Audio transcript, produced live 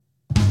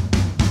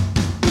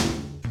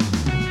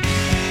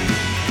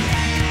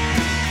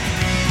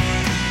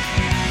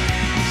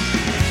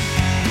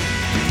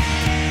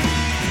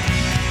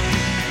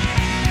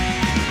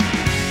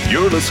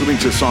You're listening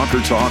to Soccer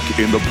Talk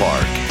in the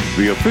Park,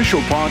 the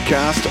official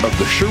podcast of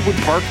the Sherwood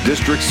Park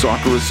District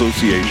Soccer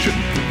Association.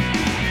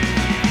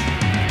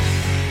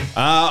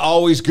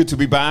 Always good to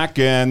be back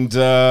and,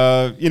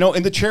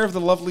 in the chair of the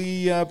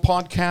lovely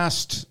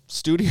podcast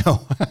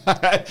studio.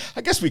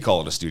 I guess we call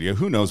it a studio.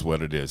 Who knows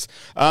what it is?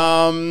 Just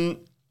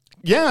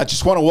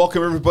want to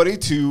welcome everybody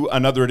to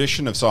another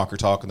edition of Soccer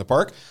Talk in the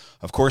Park.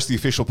 Of course, the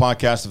official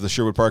podcast of the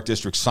Sherwood Park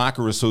District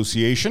Soccer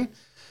Association.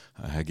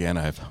 Again,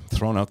 I've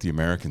thrown out the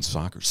American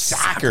soccer.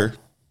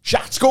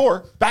 Shot,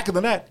 score, back of the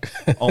net.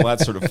 All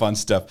that sort of fun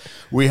stuff.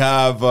 We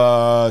have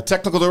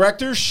technical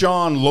director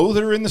Sean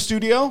Lowther in the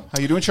studio. How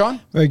you doing,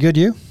 Sean? Very good,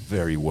 you?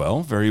 Very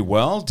well, very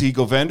well. D.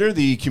 Govender,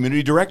 the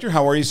community director.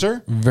 How are you,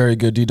 sir? Very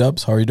good,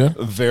 D-Dubs. How are you doing?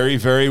 Very,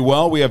 very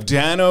well. We have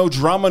Dano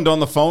Drummond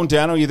on the phone.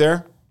 Dano, you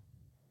there?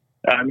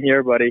 I'm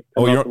here, buddy.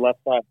 You're on the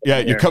left side. Yeah,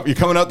 you're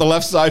coming out the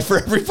left side for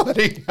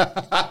everybody.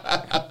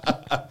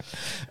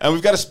 And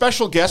we've got a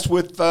special guest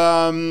with,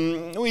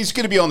 he's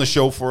going to be on the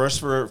show for us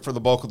for the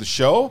bulk of the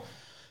show.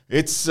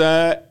 It's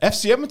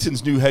FC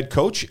Edmonton's new head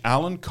coach,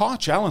 Alan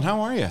Koch. Alan,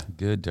 how are you?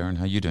 Good, Darren.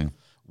 How you doing?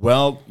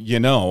 Well,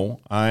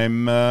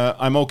 I'm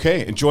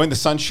okay. Enjoying the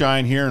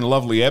sunshine here in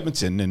lovely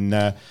Edmonton. And,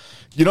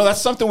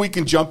 that's something we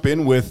can jump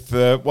in with.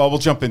 We'll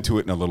jump into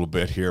it in a little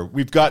bit here.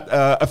 We've got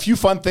a few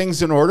fun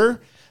things in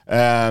order.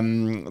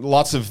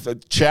 Lots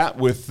of chat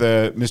with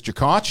Mr.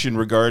 Koch in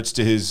regards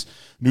to his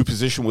new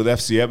position with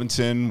FC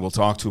Edmonton. We'll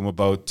talk to him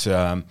about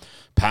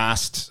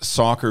past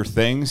soccer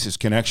things, his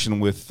connection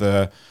with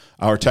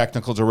our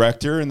technical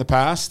director in the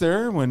past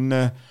there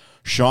when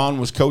Sean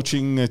was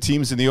coaching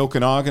teams in the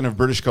Okanagan of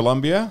British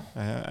Columbia.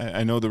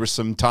 I know there were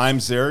some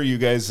times there you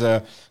guys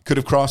could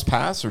have crossed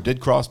paths or did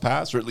cross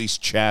paths or at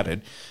least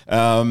chatted.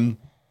 And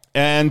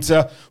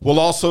we'll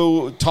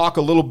also talk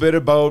a little bit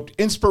about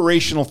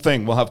inspirational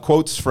thing. We'll have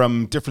quotes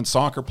from different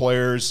soccer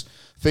players,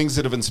 things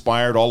that have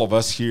inspired all of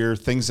us here,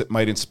 things that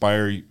might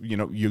inspire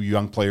you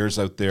young players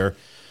out there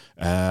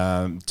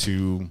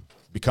to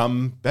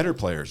become better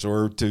players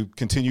or to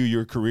continue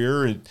your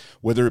career,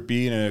 whether it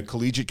be in a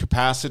collegiate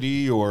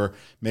capacity or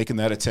making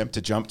that attempt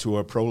to jump to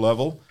a pro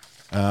level.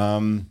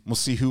 We'll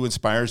see who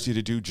inspires you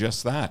to do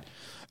just that.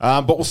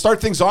 But we'll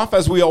start things off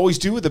as we always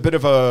do with a bit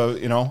of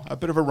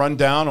a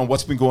rundown on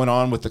what's been going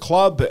on with the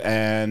club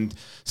and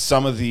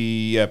some of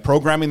the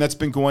programming that's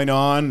been going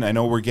on. I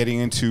know we're getting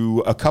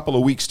into a couple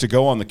of weeks to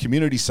go on the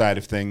community side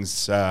of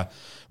things,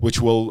 which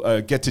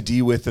we'll get to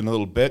deal with in a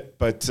little bit.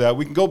 But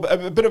we can go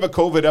a bit of a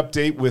COVID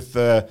update with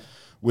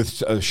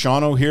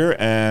Shauno here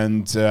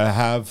and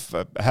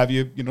have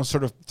you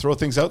sort of throw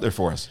things out there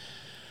for us.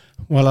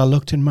 Well, I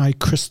looked in my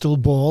crystal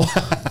ball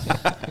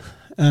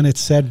and it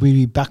said we'd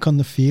be back on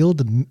the field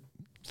the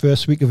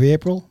first week of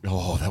April.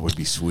 Oh, that would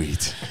be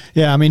sweet.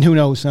 Yeah, who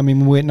knows?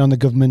 We're waiting on the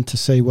government to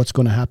say what's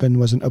going to happen.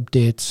 There was an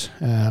update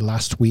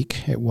last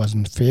week. It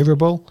wasn't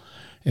favourable.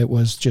 It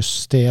was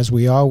just stay as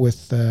we are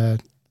with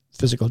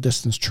physical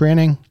distance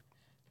training.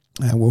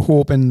 We're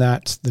hoping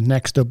that the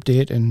next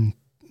update in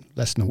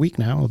less than a week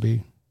now, it'll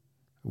be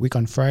a week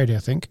on Friday, I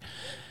think.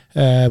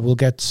 We'll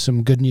get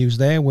some good news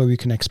there where we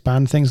can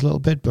expand things a little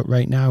bit. But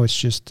right now it's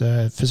just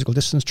physical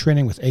distance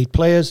training with 8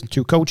 players and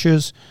 2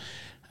 coaches.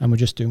 And we're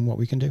just doing what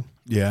we can do.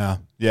 Yeah.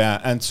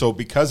 And so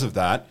because of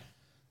that,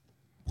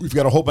 we've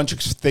got a whole bunch of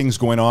things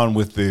going on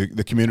with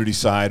the community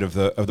side of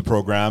the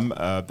program.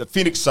 The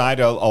Phoenix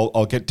side,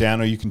 I'll get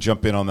Dano. You can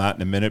jump in on that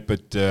in a minute.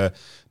 But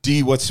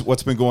D,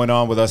 what's been going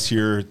on with us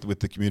here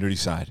with the community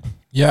side?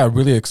 Yeah,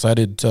 really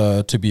excited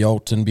to be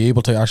out and be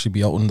able to actually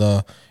be out in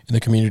the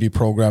community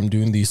program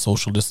doing the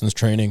social distance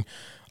training.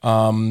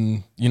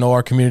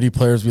 Our community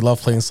players, we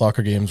love playing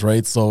soccer games,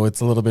 right? So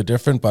it's a little bit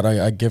different, but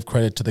I give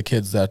credit to the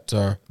kids that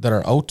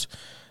are out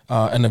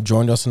and have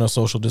joined us in our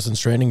social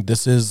distance training.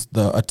 This is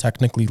a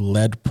technically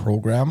led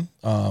program,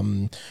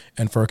 and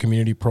for a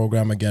community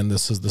program, again,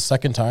 this is the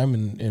second time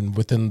in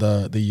within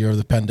the year of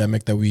the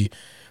pandemic that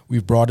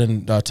we've brought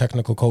in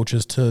technical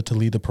coaches to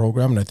lead the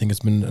program, and I think it's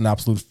been an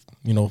absolute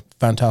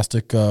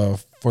fantastic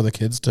for the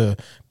kids to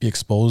be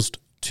exposed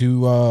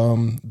to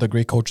the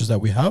great coaches that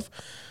we have.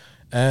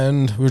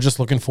 And we're just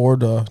looking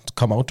forward to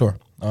come outdoor.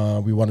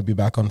 We want to be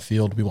back on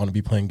field. We want to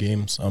be playing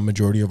games. A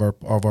majority of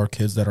our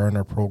kids that are in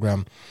our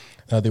program,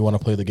 they want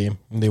to play the game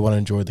and they want to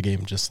enjoy the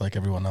game just like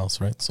everyone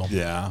else, right? So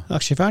yeah.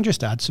 Actually, if I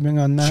just add something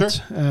on that, sure.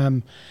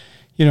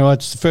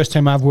 It's the first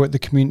time I've worked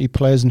with the community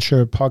players in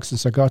Sherwood Park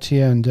since I got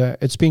here, and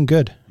it's been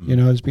good.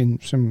 There's been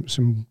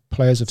some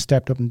players have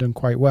stepped up and done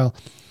quite well.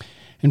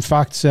 In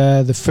fact,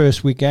 the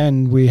first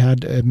weekend we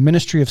had a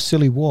Ministry of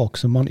Silly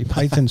Walks, a Monty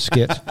Python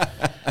skit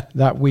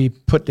that we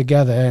put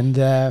together, and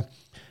there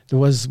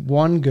was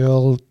one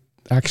girl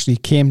actually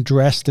came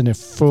dressed in a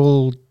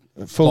full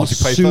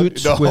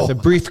suit with a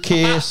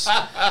briefcase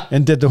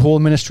and did the whole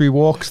ministry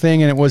walks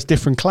thing, and it was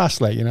different class,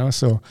 so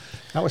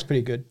that was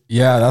pretty good.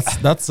 Yeah,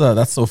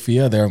 that's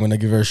Sophia there. I'm going to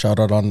give her a shout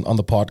out on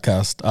the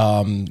podcast.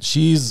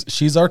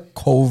 She's our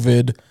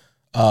COVID,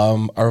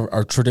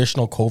 our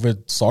traditional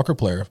COVID soccer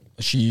player.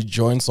 She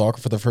joined soccer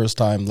for the first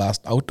time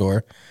last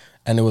outdoor,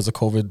 and it was a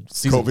COVID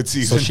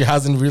season. So she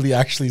hasn't really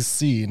actually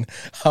seen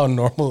how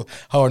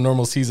a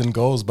normal season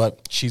goes,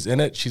 but she's in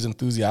it. She's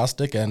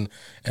enthusiastic, and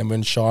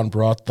when Sean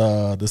brought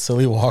the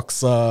Silly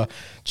Walks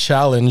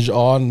challenge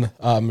on,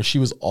 she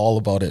was all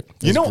about it.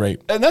 It was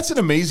great. And that's an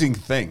amazing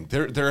thing.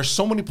 There are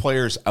so many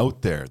players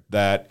out there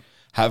that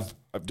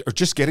are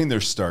just getting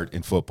their start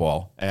in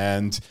football,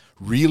 and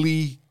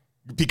really,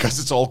 because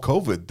it's all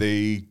COVID,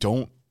 they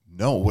don't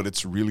know what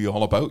it's really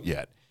all about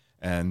yet.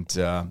 And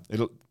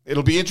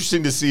it'll be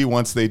interesting to see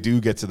once they do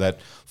get to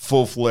that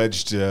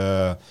full-fledged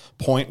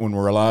point when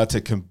we're allowed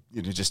to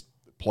just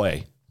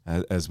play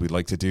as we'd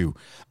like to do.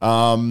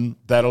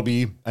 That'll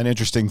be an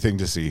interesting thing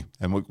to see,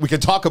 and we can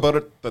talk about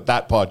it at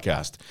that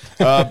podcast.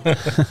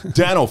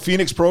 Dano,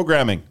 Phoenix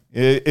programming,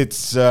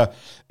 it's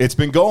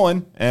been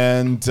going,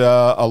 and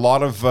a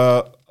lot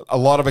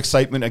of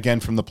excitement again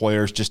from the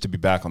players just to be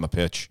back on the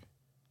pitch.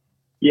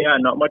 Yeah,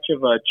 not much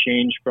of a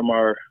change from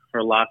our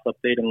last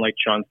update, and like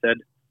Sean said,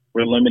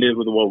 we're limited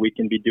with what we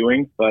can be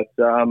doing, but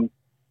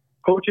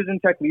coaches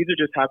and tech leads are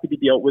just happy to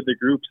be out with the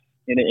groups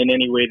in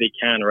any way they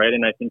can, right?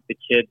 And I think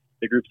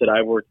the groups that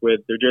I've worked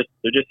with, they're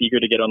just eager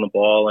to get on the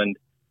ball, and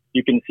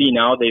you can see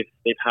now they've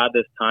had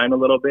this time a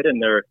little bit,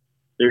 and they're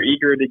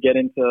eager to get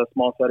into a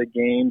small set of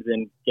games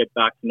and get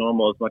back to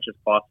normal as much as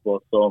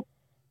possible. So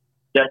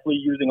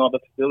definitely using all the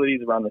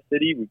facilities around the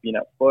city. We've been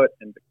at Foot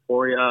and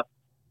Victoria,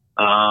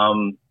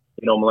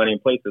 Millennium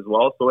Place as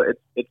well. So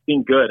it's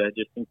been good. I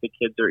just think the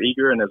kids are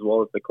eager, and as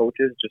well as the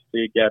coaches, just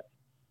to get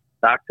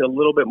back to a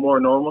little bit more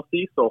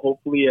normalcy. So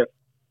hopefully if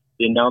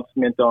the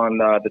announcement on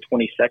the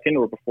 22nd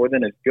or before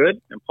then is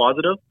good and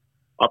positive,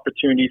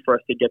 opportunity for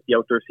us to get the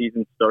outdoor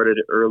season started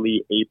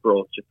early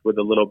April, just with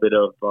a little bit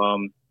of,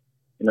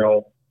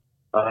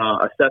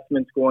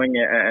 assessments going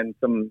and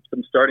some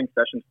starting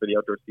sessions for the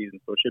outdoor season.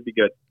 So it should be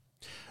good.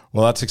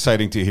 Well, that's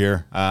exciting to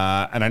hear.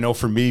 And I know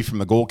for me, from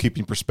the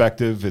goalkeeping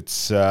perspective,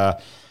 it's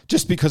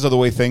just because of the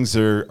way things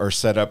are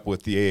set up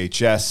with the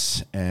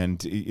AHS and,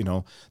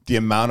 the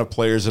amount of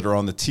players that are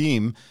on the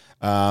team.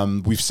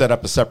 We've set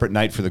up a separate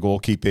night for the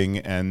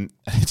goalkeeping, and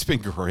it's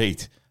been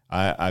great.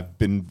 I've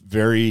been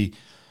very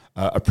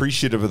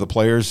appreciative of the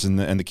players and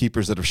the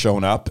keepers that have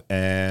shown up,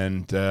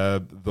 and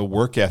the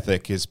work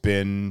ethic has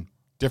been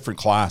different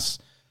class.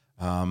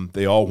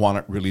 They all want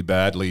it really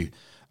badly.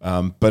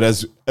 But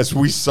as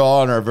we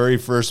saw in our very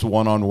first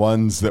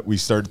one-on-ones that we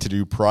started to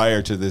do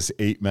prior to this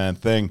 8-man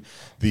thing,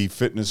 the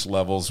fitness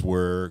levels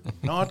were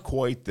not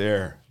quite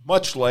there.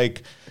 Much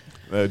like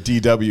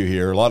DW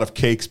here, a lot of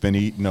cake's been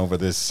eaten over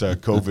this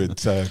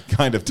COVID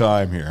kind of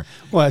time here.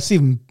 Well, it's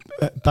even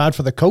bad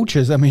for the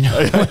coaches. I mean,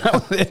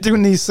 they're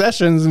doing these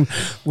sessions and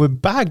we're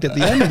bagged at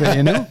the end of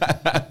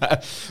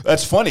it,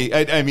 That's funny.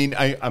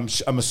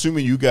 I'm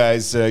assuming you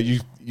guys,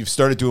 you've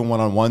started doing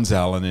one-on-ones,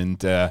 Alan,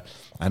 and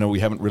I know we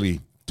haven't really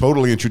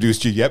totally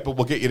introduced you yet, but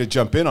we'll get you to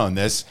jump in on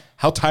this.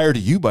 How tired are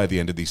you by the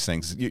end of these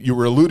things? You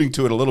were alluding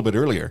to it a little bit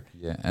earlier.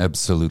 Yeah,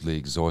 absolutely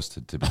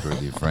exhausted, to be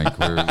brutally frank.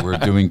 We're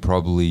doing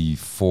probably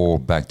 4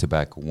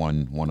 back-to-back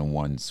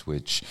one-on-ones,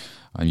 which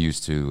I'm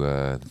used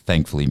to,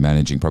 thankfully,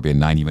 managing probably a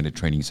 90-minute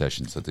training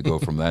session. So to go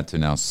from that to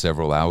now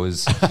several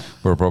hours,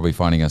 we're probably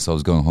finding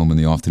ourselves going home in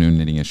the afternoon,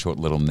 needing a short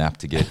little nap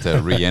to get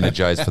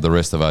re-energized for the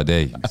rest of our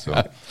day.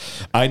 So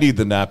I need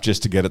the nap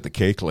just to get at the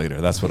cake later.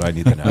 That's what I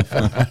need the nap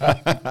for.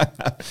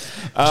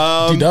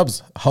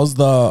 D-Dubs, how's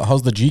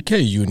the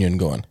GK union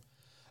going?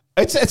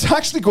 It's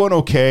actually going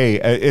okay.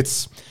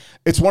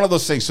 It's one of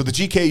those things. So the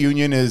GK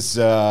Union is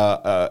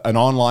an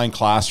online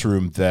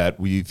classroom that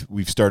we've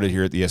started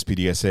here at the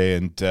SPDSA,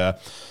 and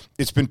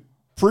it's been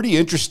pretty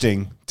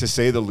interesting, to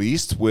say the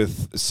least,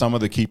 with some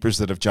of the keepers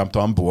that have jumped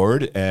on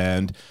board,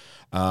 and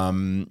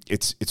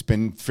it's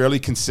been fairly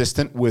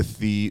consistent with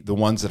the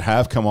ones that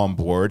have come on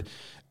board,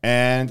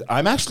 and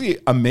I'm actually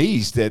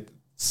amazed at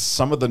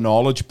some of the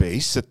knowledge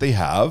base that they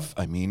have.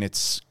 I mean,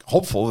 it's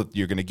hopeful that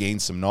you're going to gain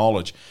some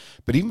knowledge.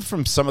 But even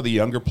from some of the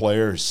younger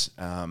players,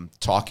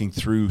 talking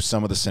through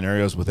some of the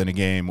scenarios within a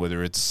game,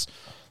 whether it's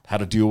how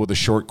to deal with a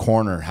short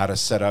corner, how to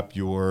set up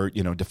your,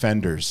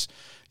 defenders.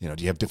 Do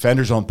you have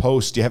defenders on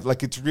post? Do you have,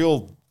 it's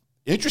real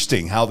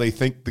interesting how they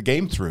think the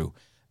game through.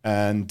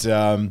 And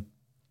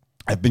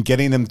I've been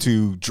getting them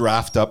to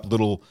draft up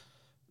little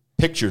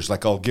pictures.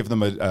 Like I'll give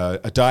them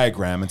a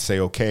diagram and say,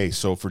 okay,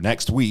 so for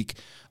next week,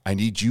 I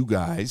need you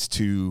guys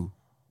to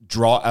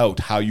draw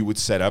out how you would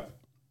set up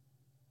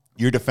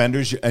your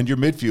defenders and your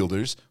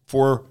midfielders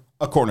for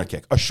a corner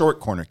kick, a short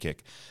corner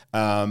kick.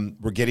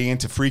 We're getting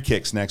into free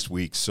kicks next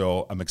week,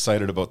 so I'm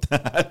excited about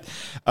that.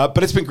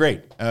 But it's been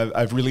great.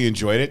 I've really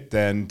enjoyed it,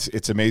 and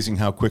it's amazing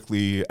how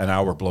quickly an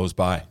hour blows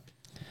by.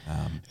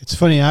 It's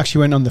funny, I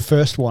actually went on the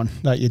first one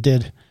that you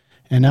did,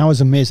 and I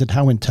was amazed at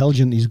how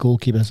intelligent these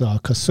goalkeepers are,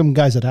 because some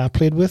guys that I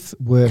played with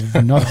were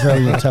not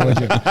very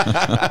intelligent.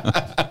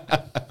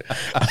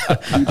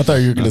 I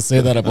thought you were going to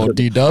say that about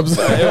D-Dubs.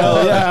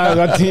 Well,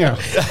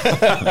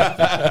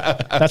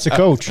 that's a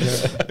coach.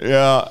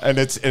 Yeah, and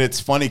it's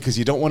funny because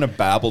you don't want to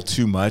babble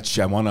too much.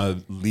 I want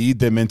to lead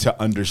them into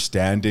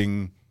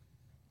understanding,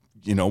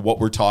 what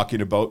we're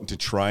talking about, and to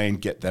try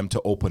and get them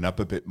to open up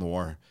a bit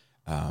more.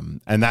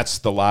 And that's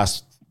the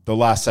last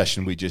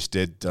session we just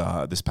did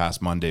this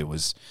past Monday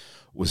was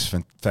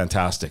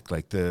fantastic.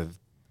 Like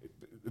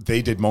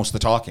they did most of the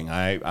talking.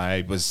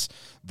 I was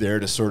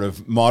there to sort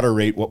of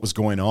moderate what was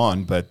going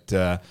on, but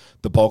the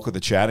bulk of the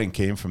chatting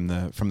came from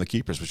the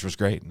keepers, which was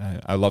great.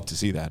 I love to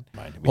see that.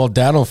 Well,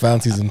 Dano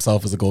fancies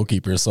himself as a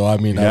goalkeeper, so I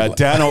mean, yeah,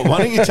 Dano, why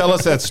don't you tell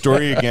us that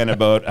story again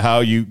about how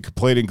you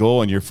played in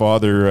goal and your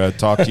father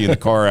talked to you in the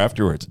car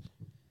afterwards?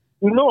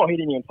 No, he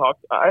didn't even talk.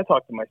 I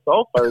talked to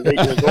myself. I was 8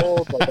 years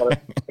old. I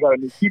got a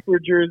new keeper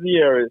jersey.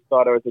 I always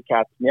thought I was a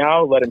cat's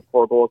meow. Let him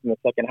score goals in the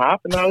second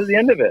half, and that was the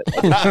end of it.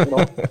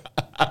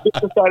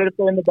 Just decided to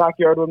play in the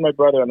backyard with my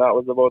brother, and that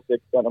was about the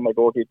extent of my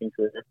goalkeeping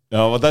career.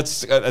 No, well,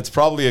 that's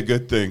probably a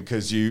good thing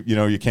because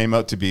you came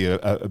out to be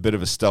a bit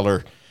of a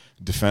stellar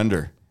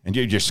defender, and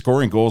you're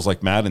scoring goals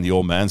like mad in the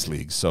old man's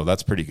league. So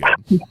that's pretty good.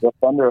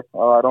 Defender.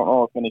 I don't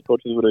know if any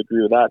coaches would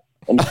agree with that.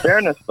 In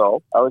fairness,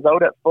 though, I was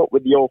out at foot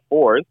with the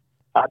 04s.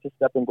 Had to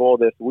step in goal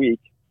this week.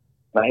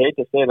 And I hate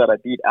to say that I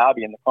beat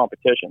Abby in the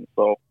competition.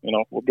 So,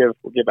 we'll give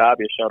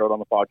Abby a shout out on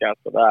the podcast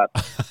for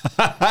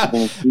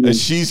that.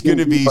 She's going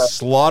to be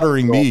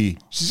slaughtering me.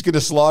 She's going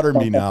to slaughter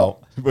me now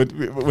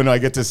when I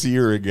get to see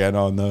her again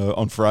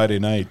on Friday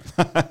night.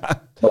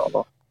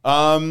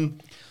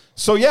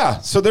 So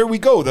there we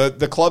go.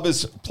 The club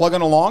is plugging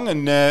along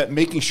and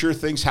making sure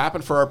things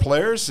happen for our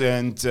players.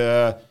 And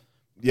as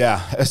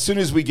soon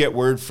as we get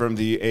word from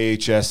the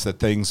AHS that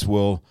things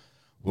will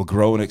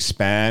grow and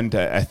expand,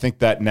 I think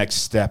that next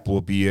step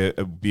will be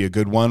a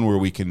good one where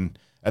we can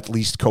at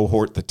least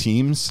cohort the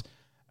teams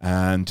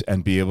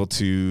and be able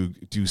to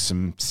do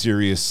some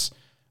serious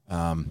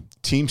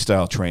team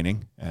style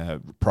training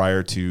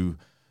prior to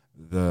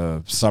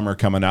the summer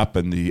coming up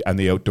and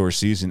the outdoor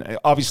season.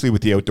 Obviously,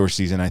 with the outdoor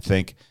season, I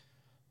think,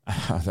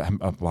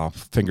 well,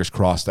 fingers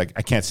crossed, I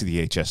can't see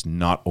the AHS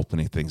not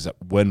opening things up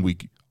when we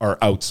are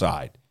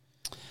outside.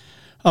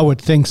 I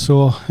would think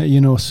so.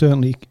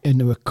 Certainly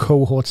into a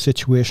cohort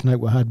situation like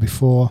we had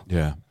before.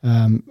 Yeah.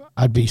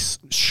 I'd be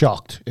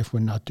shocked if we're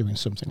not doing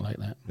something like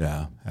that.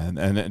 Yeah,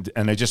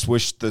 and I just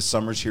wish the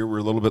summers here were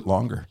a little bit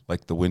longer,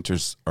 like the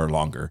winters are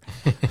longer.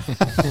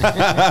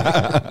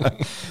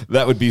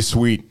 That would be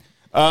sweet.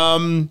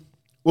 Well,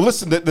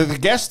 listen, the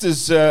guest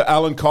is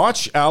Alan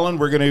Koch. Alan,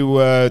 we're going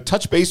to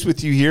touch base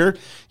with you here.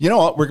 You know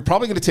what? We're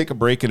probably going to take a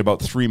break in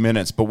about 3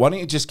 minutes, but why don't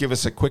you just give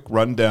us a quick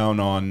rundown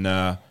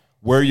on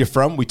where you're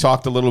from? We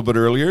talked a little bit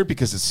earlier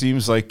because it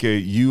seems like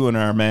you and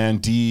our man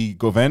D.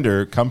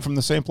 Govender come from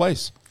the same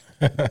place.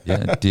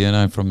 Yeah, D and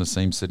I from the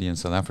same city in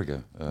South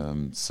Africa.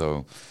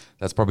 So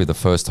that's probably the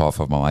first half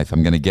of my life.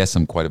 I'm going to guess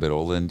I'm quite a bit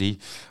older than D.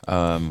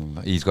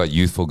 He's got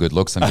youthful good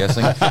looks, I'm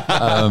guessing.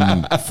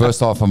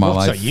 First half of my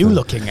life. What are you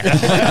looking at?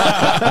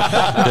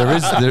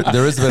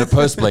 there is a bit of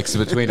perspex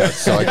between us,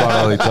 so I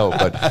can't really tell.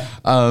 But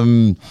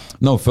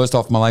no, first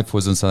half of my life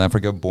was in South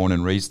Africa, born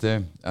and raised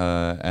there.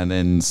 And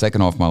then second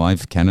half of my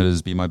life,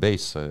 Canada's been my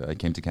base. I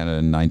came to Canada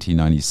in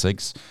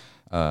 1996.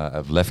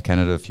 I've left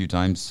Canada a few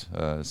times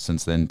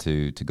since then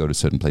to go to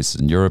certain places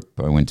in Europe.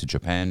 I went to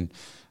Japan.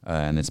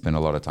 And it's been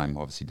a lot of time,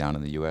 obviously, down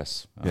in the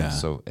U.S.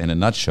 So in a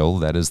nutshell,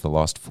 that is the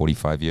last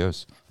 45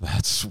 years.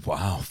 That's,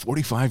 wow,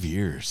 45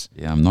 years.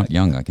 Yeah, I'm not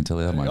young, I can tell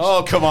you that much.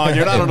 Oh, come on,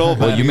 you're not an old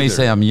man. Well, you may either.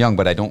 say I'm young,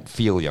 but I don't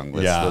feel young.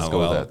 Let's go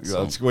with that.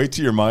 Let's wait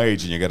till you're my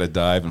age and you got to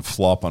dive and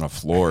flop on a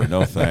floor.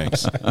 No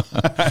thanks.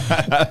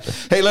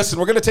 Hey, listen,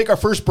 we're going to take our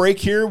first break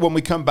here. When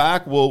we come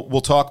back,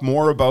 we'll talk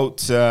more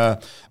about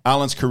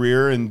Alan's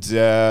career and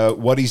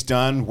what he's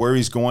done, where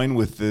he's going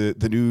with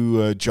the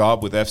new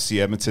job with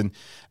FC Edmonton,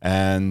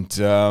 and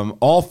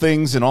all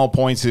things and all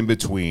points in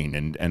between.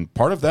 And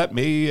part of that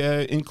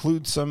may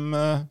include some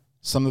of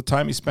the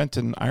time he spent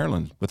in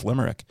Ireland with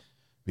Limerick,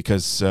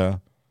 because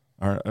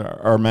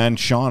our man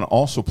Sean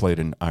also played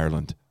in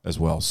Ireland as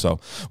well. So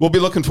we'll be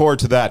looking forward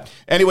to that.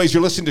 Anyways,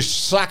 you're listening to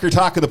Soccer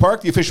Talk in the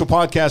Park, the official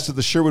podcast of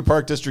the Sherwood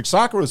Park District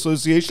Soccer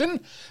Association.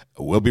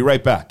 We'll be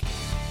right back.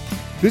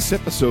 This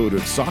episode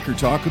of Soccer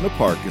Talk in the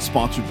Park is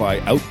sponsored by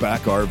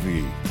Outback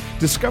RV.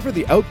 Discover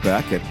the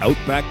Outback at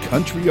Outback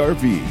Country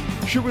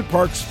RV, Sherwood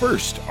Park's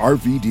first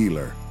RV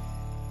dealer.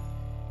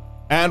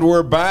 And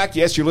we're back.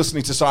 Yes, you're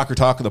listening to Soccer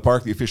Talk in the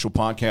Park, the official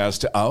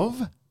podcast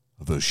of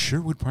the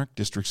Sherwood Park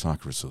District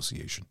Soccer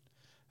Association.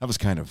 That was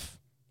kind of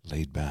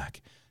laid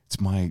back. It's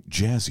my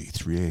jazzy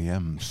 3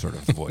 a.m. sort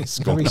of voice.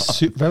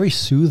 Very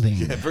soothing.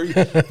 Yeah,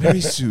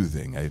 very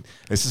soothing.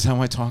 This is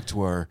how I talk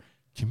to our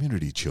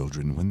community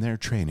children when they're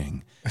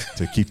training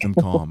to keep them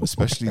calm,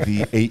 especially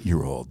the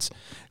 8-year-olds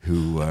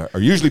who are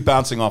usually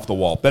bouncing off the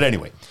wall. But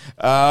anyway,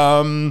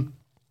 Alan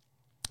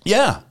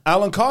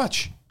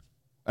Koch.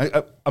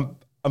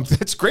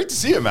 It's great to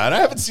see you, man. I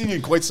haven't seen you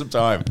in quite some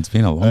time. It's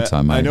been a long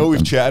time. I know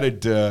we've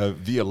chatted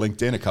via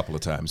LinkedIn a couple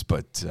of times,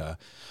 but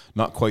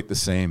not quite the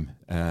same.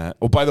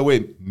 By the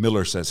way,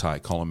 Miller says hi.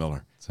 Colin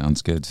Miller.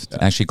 Sounds good.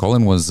 Actually,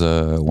 Colin was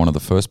one of the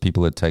first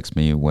people that texted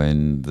me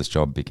when this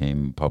job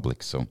became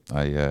public, so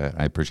I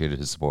appreciated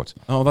his support.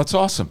 Oh, that's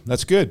awesome.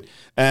 That's good.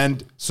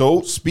 And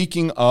so,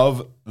 speaking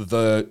of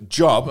the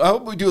job, I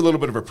hope we do a little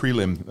bit of a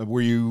prelim.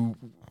 Were you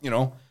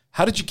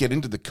how did you get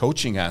into the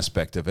coaching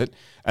aspect of it?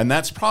 And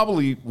that's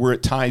probably where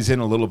it ties in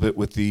a little bit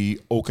with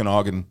the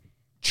Okanagan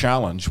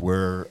Challenge,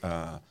 where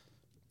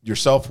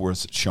yourself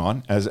was,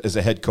 Sean, as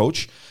a head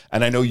coach.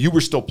 And I know you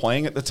were still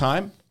playing at the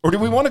time. Or do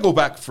we want to go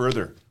back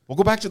further? We'll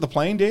go back to the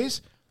playing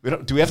days?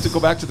 Do we have to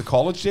go back to the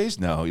college days?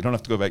 No, you don't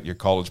have to go back to your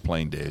college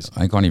playing days.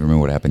 I can't even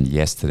remember what happened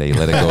yesterday,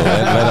 let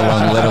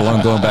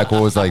alone going back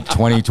what was like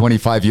 20,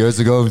 25 years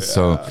ago.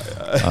 So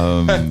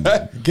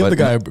give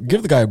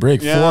the guy a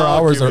break. Yeah,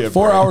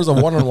 4 hours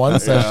of one-on-one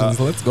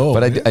sessions. Let's go.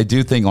 But I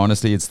do think,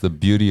 honestly, it's the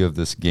beauty of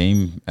this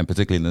game, and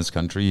particularly in this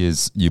country,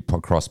 is you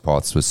cross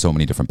paths with so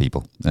many different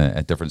people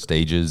at different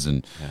stages,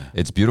 and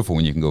it's beautiful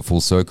when you can go full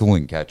circle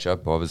and catch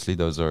up. Obviously,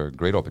 those are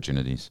great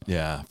opportunities.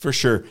 Yeah, for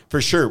sure.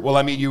 Well,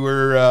 I mean, you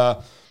were...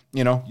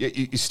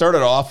 you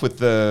started off with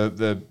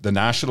the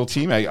national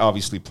team,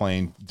 obviously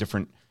playing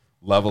different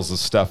levels of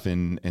stuff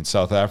in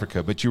South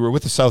Africa, but you were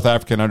with the South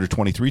African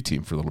under-23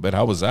 team for a little bit.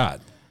 How was that?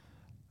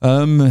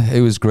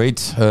 It was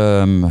great.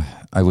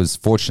 I was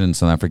fortunate in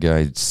South Africa.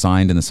 I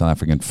signed in the South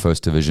African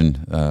First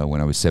Division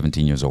when I was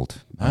 17 years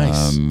old.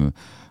 Nice.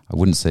 I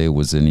wouldn't say it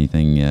was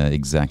anything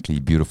exactly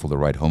beautiful to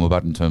write home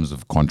about in terms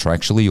of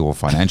contractually or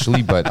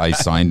financially, but I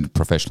signed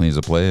professionally as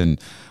a player and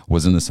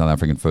was in the South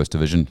African First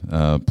Division,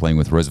 playing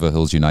with Reservoir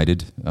Hills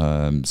United.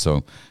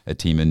 So a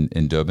team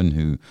in Durban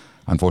who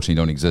unfortunately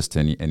don't exist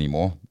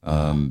anymore.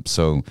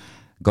 So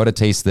got a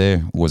taste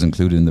there, was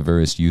included in the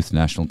various youth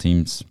national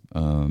teams,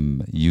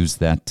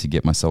 used that to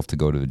get myself to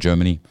go to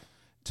Germany.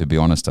 To be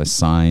honest, I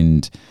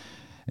signed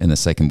in the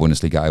second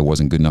Bundesliga. I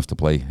wasn't good enough to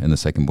play in the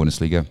second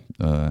Bundesliga,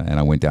 and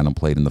I went down and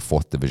played in the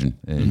fourth division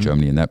in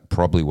Germany, and that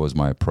probably was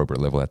my appropriate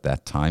level at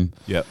that time.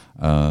 Yep.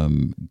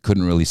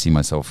 Couldn't really see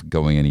myself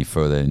going any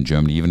further in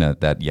Germany. Even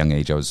at that young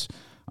age, I was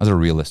a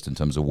realist in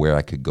terms of where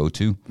I could go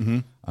to.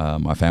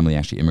 My family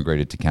actually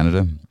immigrated to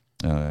Canada,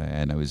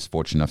 and I was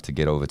fortunate enough to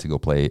get over to go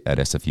play at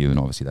SFU, and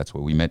obviously that's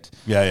where we met.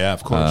 Yeah,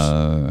 of course.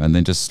 And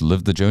then just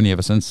lived the journey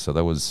ever since. So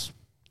that was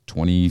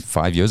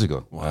 25 years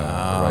ago. Wow.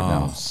 Right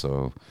now.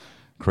 So...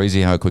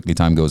 crazy how quickly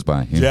time goes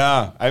by.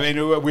 Yeah. I mean,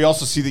 we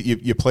also see that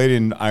you played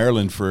in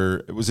Ireland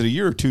for, was it a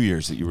year or 2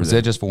 years that you were was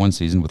there just for one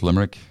season with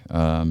Limerick.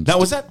 Now,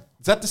 was that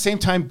the same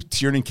time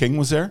Tiernan King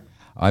was there?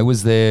 I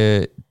was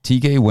there.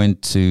 TK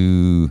went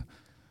to,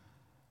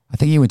 I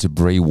think he went to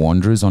Bray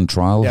Wanderers on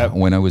trial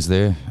when I was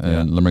there.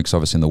 Limerick's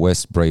obviously in the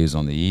west, Bray is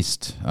on the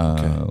east.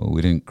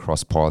 We didn't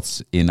cross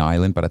paths in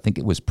Ireland, but I think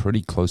it was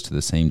pretty close to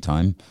the same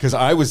time. Because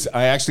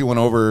I actually went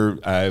over,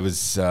 I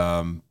was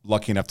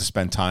lucky enough to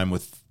spend time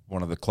with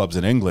one of the clubs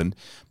in England,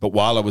 but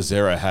while I was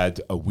there, I had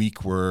a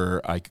week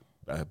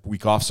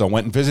off, so I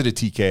went and visited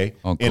TK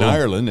in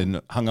Ireland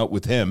and hung out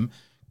with him.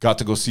 Got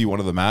to go see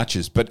one of the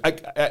matches, but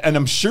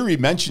I'm sure he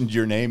mentioned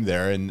your name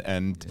there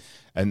and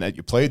that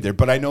you played there.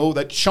 But I know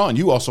that Sean,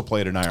 you also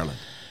played in Ireland.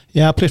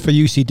 Yeah, I played for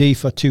UCD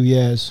for 2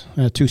 years,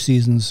 2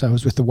 seasons. I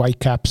was with the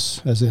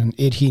Whitecaps as an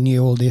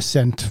 18-year-old. They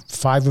sent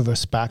 5 of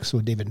us back,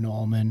 so David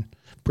Norman,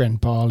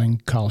 Brent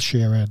Barling, Carl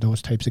Shearer,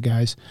 those types of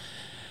guys.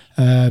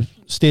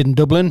 Stayed in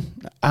Dublin,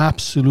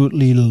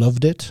 absolutely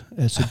loved it.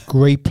 It's a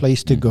great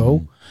place to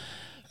go,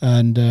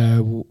 and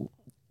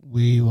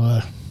we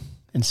were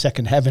in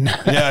second heaven.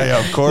 Yeah,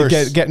 of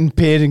course. Getting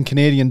paid in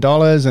Canadian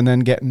dollars, and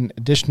then getting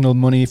additional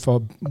money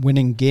for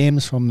winning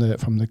games from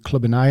the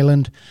club in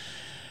Ireland,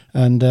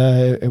 and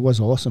it was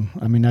awesome.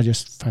 I mean, I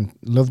just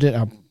loved it.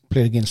 I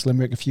played against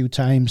Limerick a few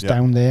times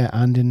down there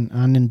and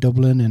in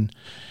Dublin, and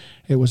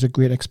it was a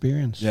great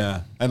experience.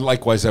 Yeah, and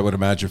likewise, I would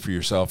imagine for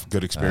yourself,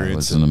 good experience. It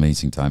was an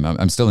amazing time.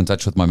 I'm still in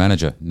touch with my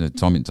manager,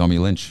 Tommy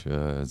Lynch.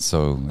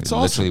 So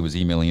literally was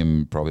emailing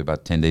him probably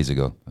about 10 days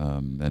ago.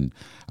 And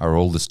our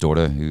oldest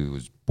daughter, who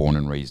was born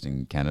and raised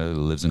in Canada,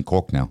 lives in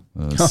Cork now.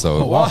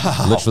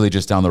 Literally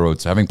just down the road.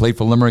 So having played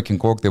for Limerick and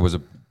Cork, there was a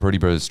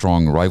pretty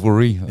strong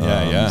rivalry.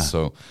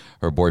 So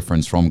her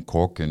boyfriend's from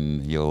Cork,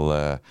 and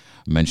he'll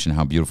mention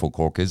how beautiful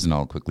Cork is, and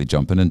I'll quickly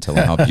jump in and tell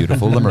him how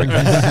beautiful Limerick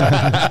is.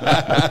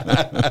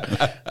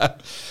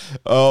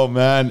 Oh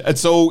man! And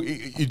so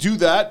you do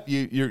that.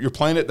 You're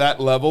playing at that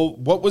level.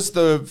 What was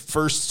the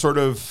first sort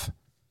of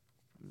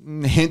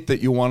hint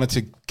that you wanted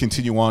to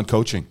continue on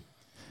coaching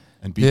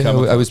and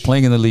become? I was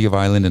playing in the League of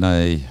Ireland, and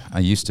I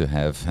used to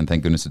have, and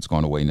thank goodness it's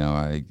gone away now.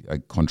 I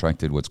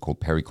contracted what's called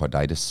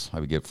pericarditis.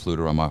 I would get fluid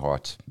around my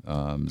heart,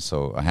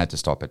 so I had to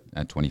stop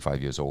at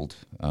 25 years old.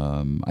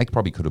 I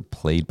probably could have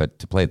played, but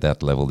to play at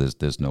that level,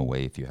 there's no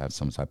way if you have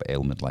some type of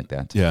ailment like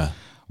that. Yeah.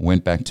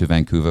 Went back to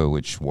Vancouver,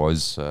 which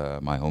was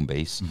my home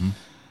base.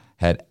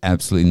 Had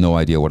absolutely no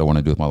idea what I want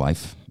to do with my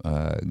life.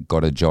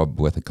 Got a job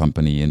with a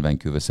company in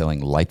Vancouver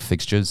selling light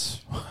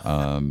fixtures.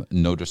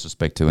 No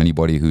disrespect to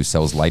anybody who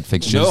sells light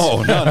fixtures.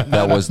 No,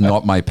 that was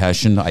not my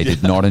passion. I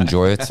did not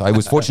enjoy it. I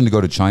was fortunate to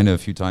go to China a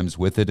few times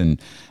with it and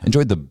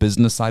enjoyed the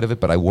business side of it,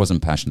 but I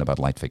wasn't passionate about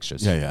light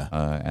fixtures.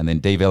 And then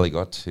Dave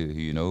Elliott, who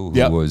you know,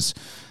 who was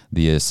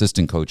the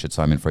assistant coach at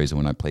Simon Fraser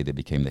when I played there,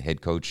 became the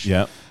head coach.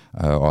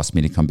 Asked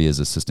me to come be his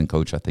assistant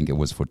coach. I think it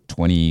was for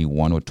 $21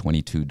 or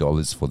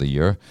 $22 for the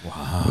year.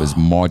 Wow. It was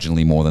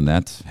marginally more than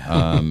that.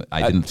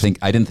 I didn't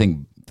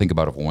think think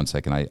about it for 1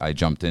 second. I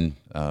jumped in,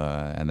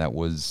 and that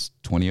was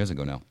 20 years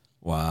ago now.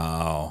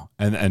 Wow.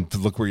 And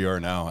look where you are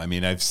now. I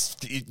mean,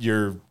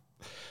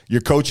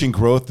 your coaching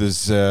growth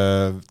has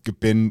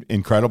been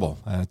incredible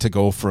to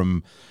go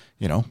from,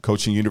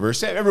 coaching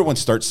university. Everyone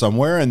starts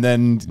somewhere, and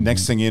then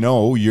next thing you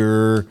know,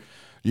 you're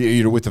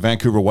with the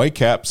Vancouver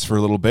Whitecaps for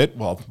a little bit.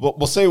 Well,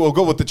 we'll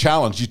go with the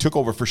challenge. You took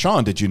over for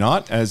Sean, did you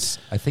not? I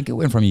think it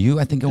went from you.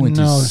 I think it went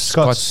to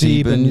Scott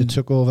Sieben. You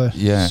took over.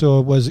 Yeah. So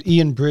it was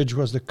Ian Bridge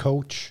was the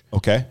coach.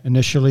 Okay.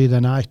 Initially,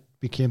 then I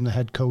became the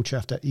head coach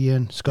after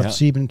Ian. Scott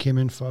Sieben came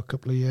in for a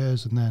couple of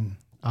years, and then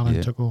Alan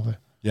took over.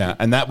 Yeah,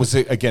 and that was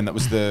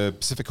the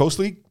Pacific Coast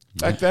League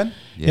back then?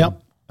 Yeah.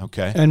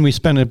 Okay. And we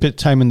spent a bit of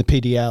time in the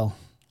PDL.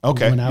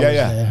 Okay. When I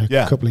was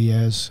there, a couple of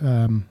years.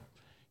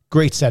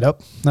 Great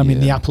setup. I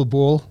mean, the Apple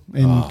Bowl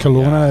in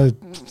Kelowna,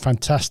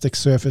 fantastic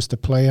surface to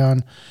play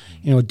on.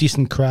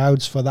 Decent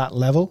crowds for that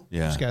level.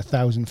 Yeah. Just get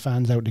 1,000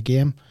 fans out the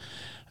game.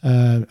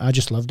 I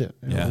just loved it.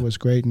 It was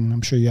great, and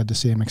I'm sure you had the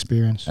same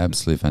experience.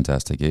 Absolutely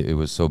fantastic. It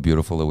was so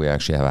beautiful that we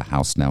actually have a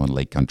house now in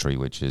Lake Country,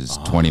 which is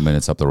 20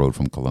 minutes up the road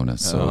from Kelowna.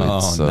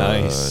 So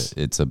nice.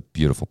 It's a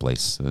beautiful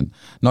place. And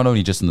not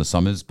only just in the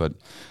summers, but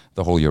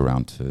the whole year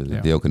round.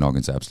 The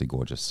Okanagan's absolutely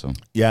gorgeous. So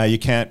yeah, you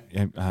can't.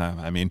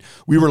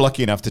 We were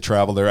lucky enough to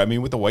travel there. I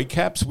mean, with the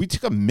Whitecaps, we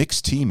took a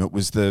mixed team. It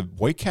was the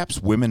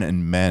Whitecaps women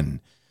and men,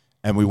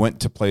 and we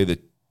went to play the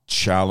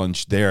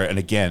challenge there. And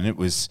again, it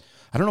was.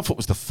 I don't know if it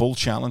was the full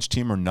challenge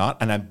team or not,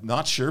 and I'm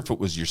not sure if it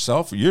was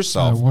yourself.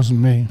 It wasn't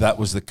me. That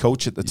was the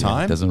coach at the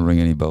time. It doesn't ring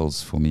any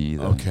bells for me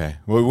either. Okay.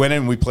 Well, we went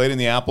in, we played in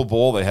the Apple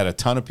Bowl. They had a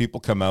ton of people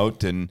come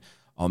out, and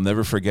I'll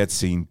never forget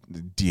seeing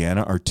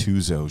Deanna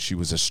Artuzo. She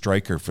was a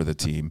striker for the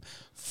team.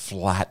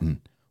 Flatten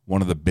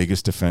one of the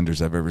biggest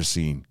defenders I've ever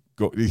seen.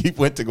 He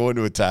went to go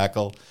into a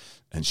tackle,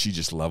 and she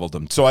just leveled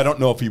him. So I don't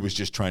know if he was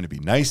just trying to be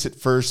nice at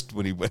first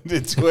when he went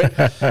into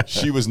it.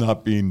 She was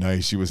not being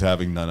nice. She was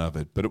having none of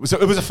it. But it was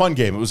a fun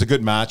game. It was a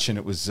good match, and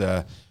it was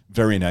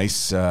very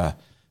nice.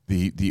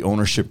 The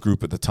ownership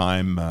group at the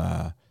time,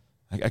 I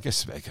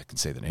guess I can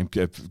say the name,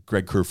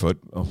 Greg Kerfoot,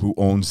 who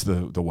owns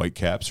the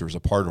Whitecaps, or is a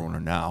part owner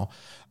now,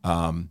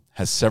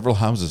 has several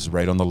houses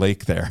right on the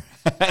lake there,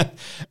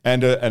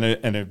 and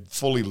a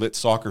fully lit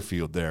soccer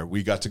field there.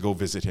 We got to go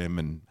visit him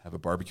and have a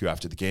barbecue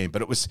after the game.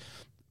 But it was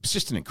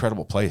just an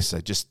incredible place.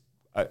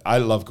 I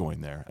love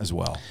going there as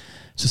well.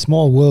 It's a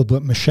small world,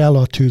 but Michelle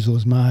Artuzo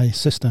is my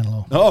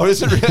sister-in-law. Oh,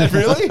 is it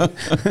really?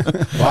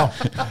 Wow.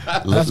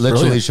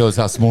 Literally shows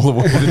how small the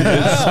world it is.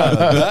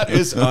 That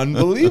is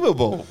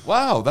unbelievable.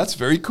 Wow, that's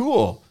very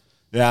cool.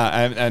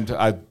 Yeah, and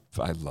I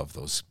love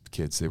those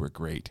kids. They were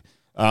great.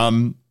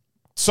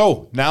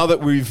 So now that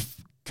we've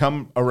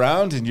come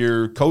around and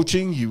you're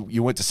coaching,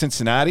 you went to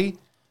Cincinnati,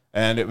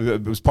 and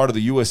it was part of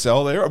the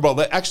USL there. Well,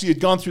 actually, you'd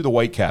gone through the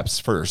Whitecaps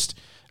first.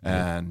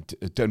 And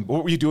then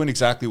what were you doing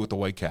exactly with the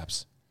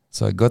Whitecaps?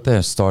 So I got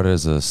there, started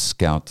as a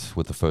scout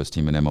with the first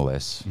team in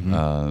MLS.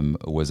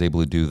 Was able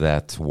to do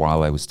that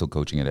while I was still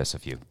coaching at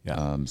SFU.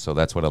 Yeah. So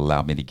that's what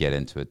allowed me to get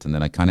into it. And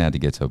then I kind of had to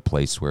get to a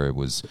place where it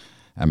was,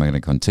 am I going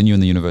to continue in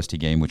the university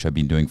game, which I've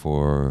been doing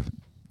for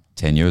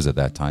 10 years at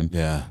that time?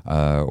 Yeah.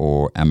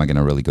 Or am I going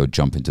to really go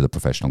jump into the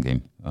professional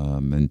game?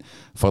 And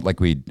felt like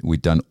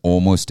we'd done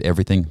almost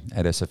everything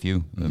at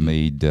SFU.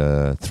 Made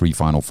 3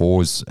 Final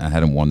Fours. I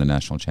hadn't won the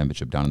national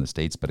championship down in the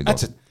States, but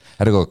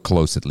had to go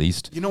close at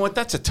least. You know what?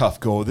 That's a tough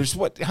goal. There's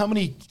how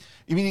many?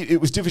 I mean,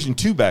 it was Division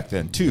II back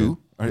then too.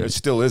 Or it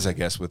still is, I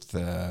guess, with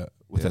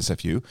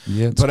SFU.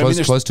 Yeah,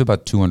 it's close to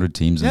about 200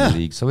 teams in the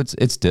league. So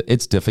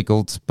it's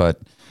difficult, but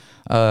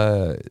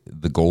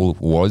the goal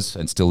was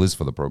and still is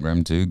for the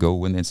program to go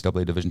win the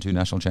NCAA Division II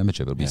national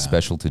championship. It'll be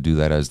special to do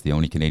that as the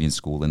only Canadian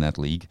school in that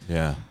league.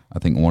 Yeah, I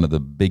think one of the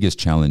biggest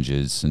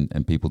challenges,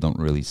 and people don't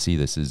really see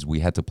this, is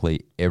we had to play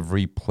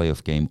every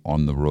playoff game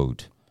on the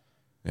road.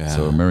 Yeah.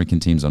 So American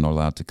teams are not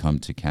allowed to come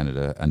to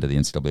Canada under the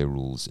NCAA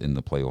rules in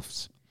the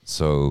playoffs.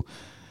 So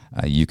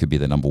you could be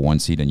the number 1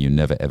 seed and you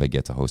never ever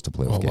get to host a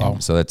playoff game. Wow.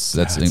 So that's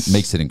it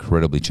makes it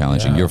incredibly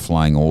challenging. You're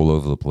flying all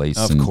over the place.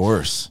 Of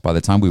course. By the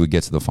time we would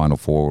get to the Final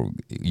Four,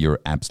 you're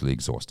absolutely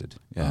exhausted.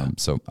 Yeah.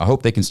 So I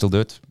hope they can still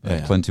do it.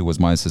 Clint, who was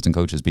my assistant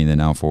coach, has been there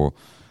now for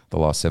the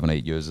last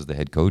 7-8 years as the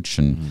head coach,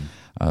 and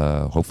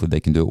hopefully they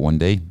can do it one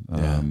day.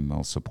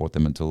 I'll support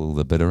them until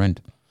the bitter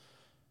end.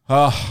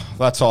 Oh,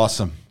 that's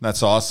awesome.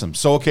 That's awesome.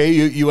 So, okay,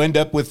 you end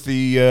up with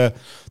the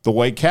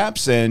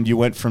Whitecaps, and you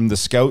went from the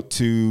scout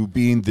to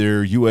being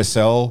their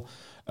USL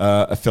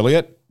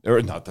affiliate,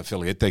 or not the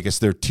affiliate, I guess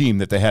their team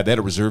that they had. They had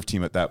a reserve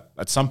team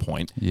at some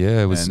point.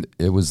 Yeah,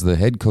 it was the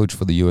head coach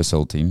for the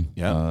USL team.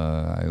 Yeah.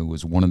 I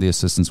was one of the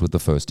assistants with the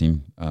first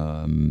team.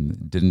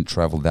 Didn't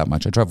travel that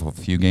much. I traveled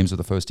for a few games with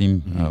the first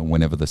team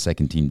whenever the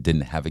second team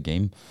didn't have a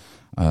game.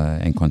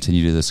 And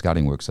continue to do the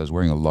scouting work. So I was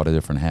wearing a lot of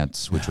different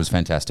hats, which was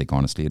fantastic,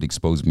 honestly. It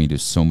exposed me to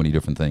so many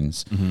different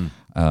things.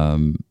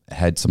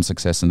 Had some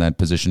success in that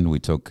position. We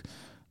took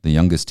the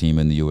youngest team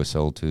in the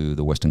USL to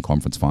the Western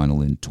Conference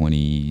Final in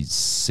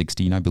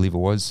 2016, I believe it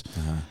was.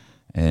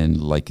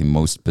 And like in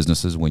most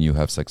businesses, when you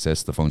have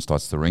success, the phone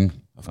starts to ring.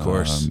 Of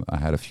course. I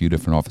had a few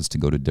different offers to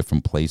go to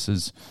different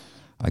places.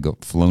 I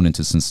got flown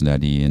into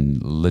Cincinnati,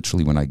 and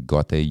literally when I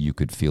got there, you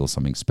could feel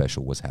something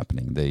special was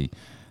happening. They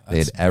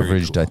had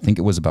averaged, I think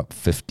it was about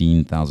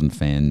 15,000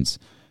 fans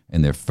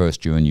in their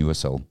first year in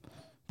USL.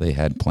 They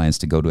had plans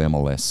to go to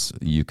MLS.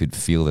 You could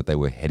feel that they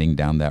were heading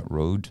down that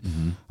road,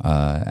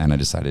 and I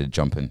decided to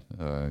jump in.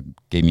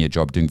 Gave me a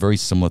job doing very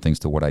similar things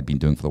to what I'd been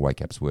doing for the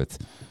Whitecaps with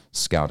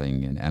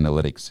scouting and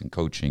analytics and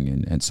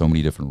coaching and so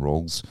many different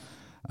roles.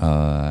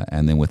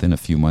 And then within a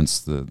few months,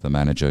 the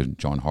manager,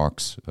 John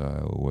Harkes,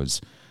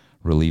 was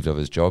relieved of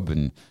his job,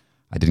 and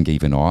I didn't get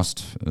even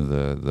asked.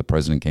 The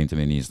president came to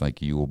me and he's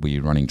like, "You will be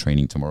running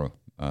training tomorrow."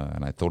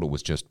 And I thought it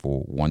was just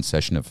for one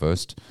session at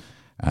first.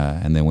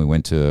 And then we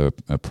went to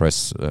a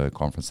press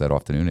conference that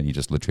afternoon, and he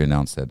just literally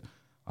announced that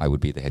I would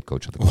be the head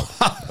coach of the club.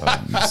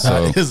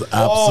 That is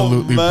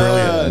absolutely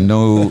brilliant.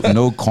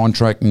 No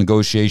contract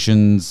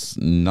negotiations,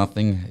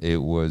 nothing.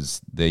 It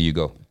was, there you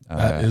go.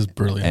 That is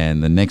brilliant.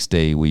 And the next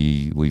day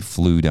we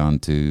flew down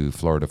to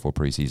Florida for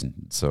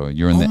preseason. So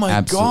you're in the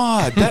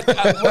God!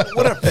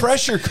 What a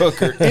pressure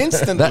cooker!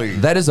 Instantly.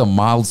 That is a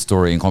mild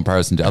story in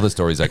comparison to other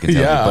stories I can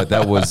tell you, but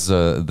that was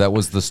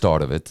the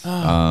start of it.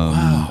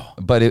 Wow.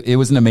 But it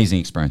was an amazing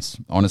experience.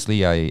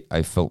 Honestly,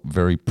 I felt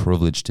very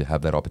privileged to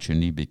have that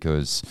opportunity,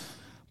 because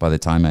by the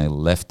time I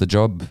left the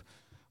job,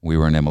 we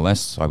were in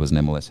MLS. I was an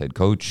MLS head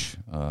coach.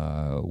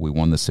 We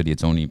won the city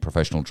its only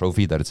professional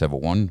trophy that it's ever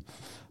won.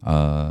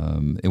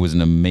 It was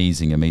an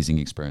amazing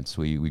experience.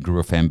 We grew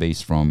a fan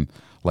base from,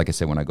 like I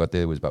said, when I got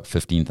there, it was about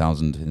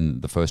 15,000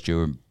 in the first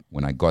year.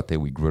 When I got there,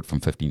 we grew it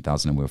from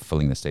 15,000, and we were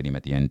filling the stadium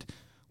at the end,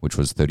 which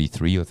was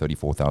 33 or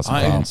 34,000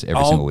 fans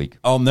every single week.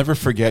 I'll never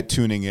forget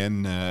tuning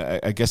in.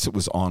 I guess it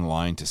was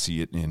online to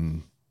see it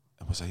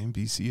was I in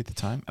BC at the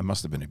time? I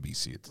must have been in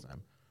BC at the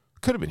time.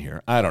 Could have been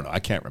here. I don't know. I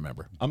can't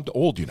remember. I'm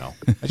old, I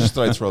just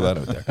thought I'd throw that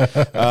out there.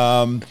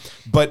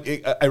 But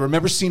I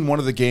remember seeing one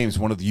of the games,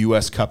 one of the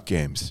U.S. Cup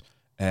games,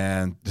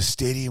 and the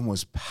stadium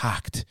was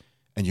packed,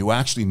 and you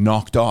actually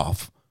knocked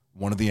off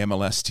one of the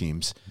MLS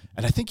teams.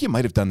 And I think you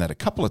might have done that a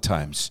couple of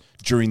times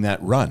during that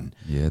run.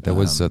 Yeah, that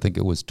was, I think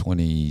it was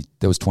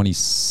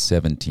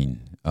 2017.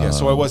 Yeah,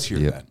 so I was here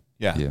then.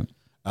 Yeah.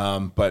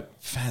 But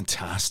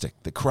fantastic.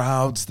 The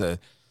crowds, and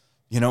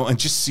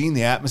just seeing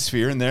the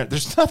atmosphere in there,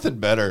 there's nothing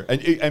better.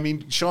 And I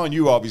mean, Sean,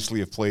 you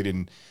obviously have played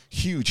in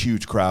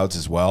huge crowds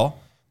as well.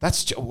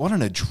 What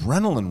an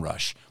adrenaline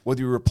rush,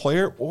 whether you're a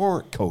player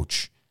or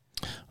coach.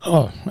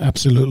 Oh,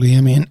 absolutely.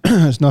 I mean,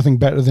 there's nothing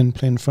better than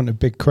playing in front of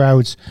big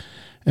crowds.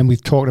 And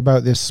we've talked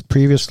about this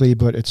previously,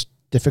 but it's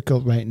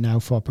difficult right now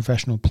for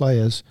professional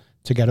players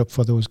to get up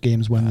for those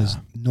games when there's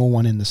no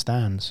one in the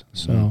stands.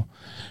 So,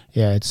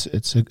 yeah,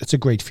 it's a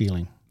great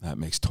feeling. That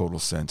makes total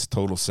sense.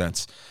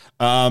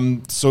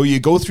 So you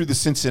go through the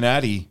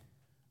Cincinnati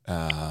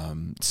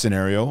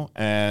scenario,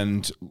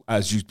 and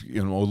as you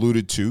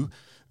alluded to,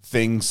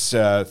 things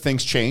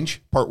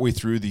change partway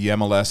through the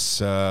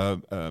MLS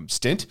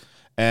stint.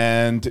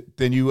 And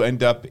then you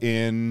end up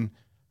in,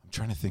 I'm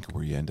trying to think of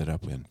where you ended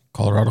up in.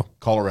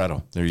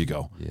 Colorado. There you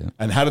go. Yeah.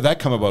 And how did that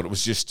come about? It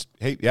was just,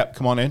 hey,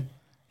 come on in.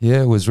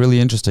 Yeah, it was really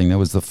interesting. That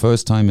was the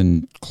first time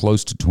in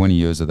close to 20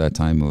 years at that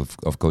time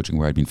of coaching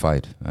where I'd been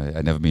fired.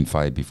 I'd never been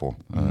fired before.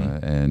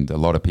 And a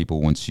lot of people,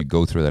 once you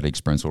go through that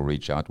experience, will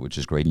reach out, which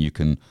is great.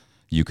 And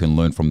you can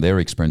learn from their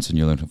experience, and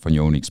you learn from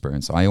your own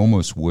experience. I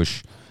almost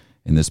wish,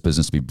 in this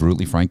business, to be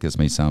brutally frank, this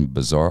may sound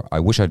bizarre, I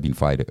wish I'd been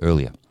fired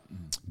earlier,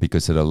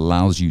 because it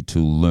allows you to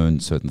learn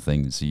certain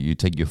things. You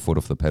take your foot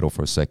off the pedal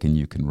for a second,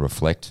 you can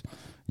reflect,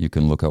 you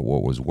can look at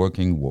what was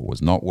working, what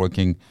was not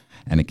working,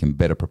 and it can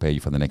better prepare you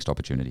for the next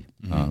opportunity.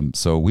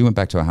 So we went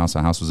back to our house.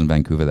 Our house was in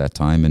Vancouver that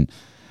time, and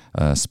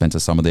spent a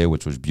summer there,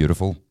 which was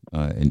beautiful.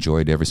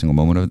 Enjoyed every single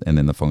moment of it, and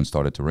then the phone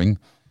started to ring.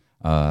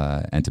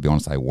 And to be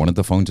honest, I wanted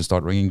the phone to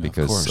start ringing,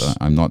 because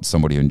I'm not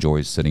somebody who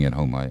enjoys sitting at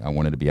home. I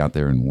wanted to be out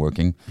there and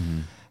working.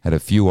 Had a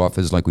few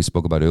offers, like we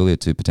spoke about earlier,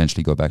 to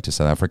potentially go back to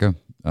South Africa.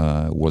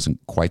 Wasn't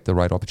quite the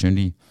right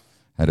opportunity.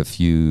 Had a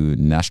few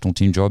national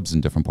team jobs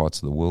in different parts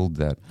of the world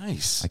that I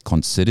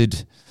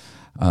considered.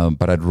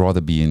 But I'd rather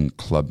be in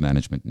club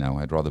management now.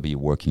 I'd rather be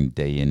working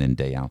day in and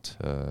day out.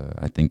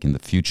 I think in the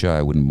future,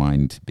 I wouldn't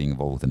mind being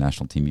involved with the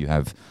national team. You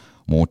have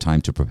more time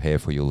to prepare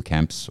for your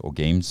camps or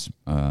games.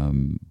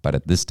 But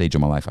at this stage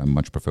of my life, I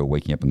much prefer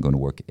waking up and going to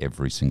work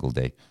every single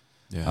day.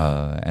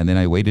 Yeah. And then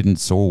I waited and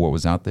saw what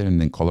was out there,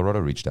 and then Colorado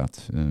reached out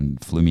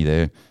and flew me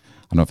there. I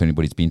don't know if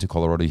anybody's been to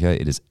Colorado here.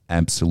 It is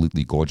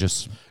absolutely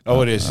gorgeous.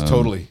 Oh, it is,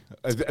 totally.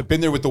 I've been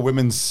there with the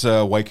women's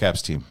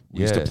Whitecaps team. We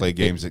used to play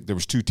games. There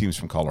was two teams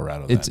from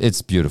Colorado.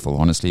 It's beautiful.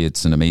 Honestly,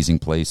 it's an amazing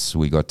place.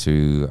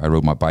 I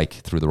rode my bike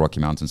through the Rocky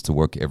Mountains to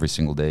work every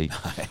single day.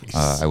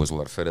 Nice. I was a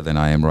lot fitter than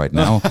I am right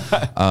now.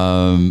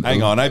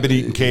 Hang on, I've been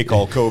eating cake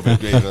all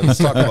COVID. Let's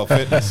talk about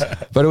fitness.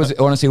 But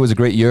it was a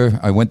great year.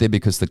 I went there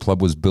because the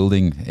club was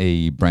building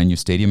a brand new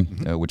stadium,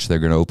 which they're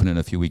going to open in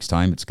a few weeks'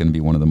 time. It's going to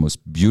be one of the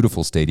most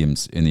beautiful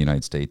stadiums in the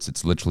United States.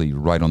 It's literally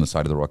right on the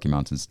side of the Rocky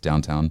Mountains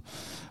downtown.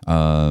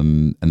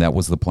 And that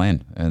was the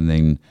plan. And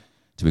then,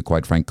 to be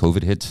quite frank,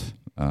 COVID hit.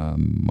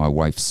 My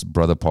wife's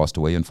brother passed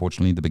away,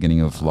 unfortunately, at the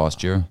beginning of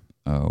last year.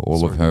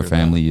 All of her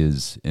family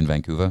is in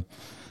Vancouver.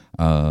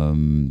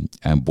 And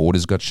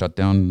borders got shut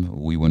down.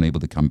 We weren't able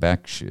to come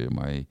back.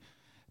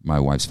 My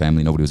wife's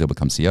family, nobody was able to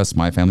come see us.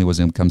 My family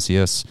wasn't able to come see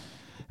us.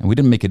 And we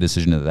didn't make a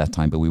decision at that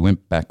time, but we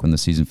went back when the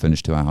season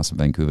finished to our house in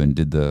Vancouver and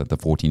did the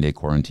 14-day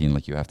quarantine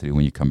like you have to do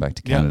when you come back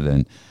to Canada.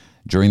 And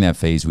during that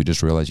phase, we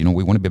just realized,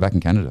 we want to be back in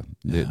Canada.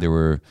 There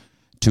were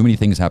too many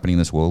things happening in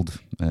this world.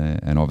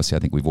 And obviously, I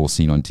think we've all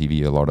seen on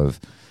TV a lot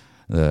of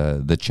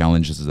the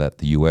challenges that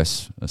the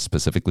U.S.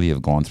 specifically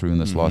have gone through in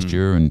this last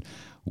year. And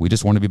we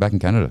just want to be back in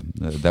Canada.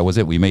 That was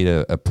it. We made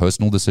a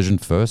personal decision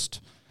first.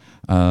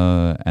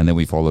 And then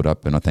we followed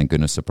up, and thank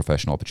goodness a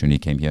professional opportunity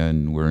came here,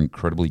 and we're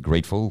incredibly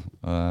grateful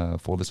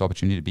for this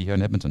opportunity to be here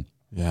in Edmonton.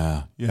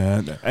 Yeah.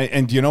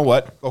 And you know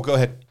what? Oh, go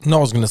ahead. No, I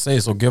was going to say,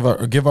 so give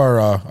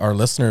our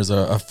listeners an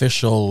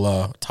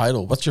official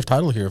title. What's your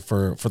title here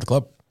for the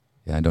club?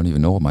 Yeah, I don't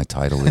even know what my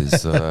title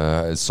is.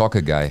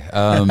 Soccer guy.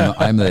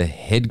 I'm the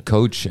head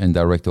coach and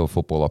director of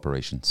football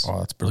operations. Oh,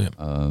 that's brilliant.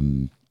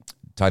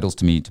 Titles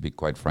to me, to be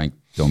quite frank,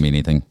 don't mean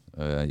anything.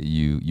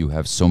 You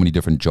have so many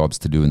different jobs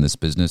to do in this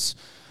business.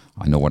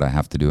 I know what I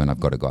have to do, and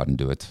I've got to go out and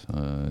do it.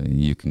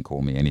 You can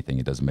call me anything;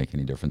 it doesn't make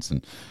any difference.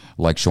 And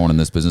like Sean in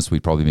this business,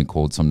 we've probably been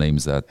called some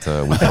names that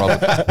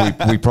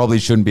we probably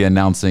shouldn't be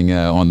announcing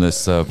on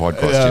this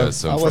podcast here.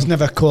 So I was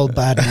never called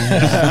bad.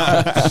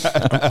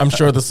 I'm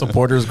sure the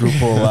supporters group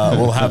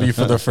will have you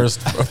for the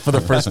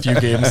first few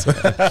games.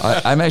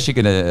 I'm actually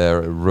going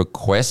to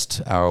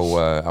request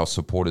our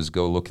supporters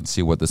go look and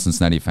see what the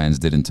Cincinnati fans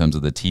did in terms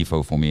of the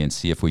tifo for me, and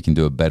see if we can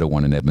do a better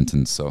one in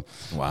Edmonton. So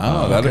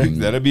wow,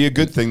 that'd be a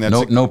good thing.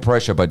 That's no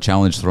pressure, but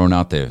challenge thrown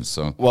out there.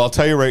 So, well, I'll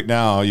tell you right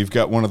now, you've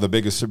got one of the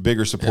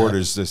bigger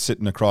supporters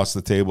sitting across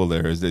the table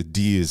there.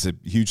 D is a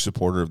huge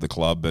supporter of the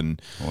club,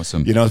 and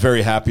awesome.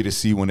 Very happy to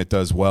see when it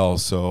does well.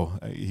 So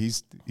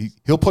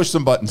he'll push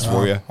some buttons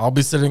for you. I'll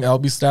be standing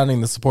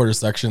in the supporter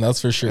section. That's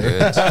for sure.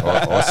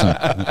 Awesome.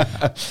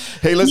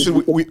 Hey,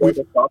 listen, we a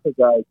soccer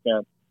guy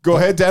chant. Go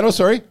ahead, Dano.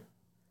 Sorry.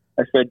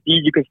 I said,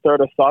 D, you could start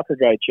a soccer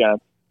guy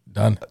chant.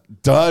 Done.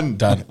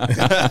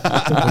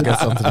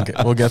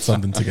 We'll get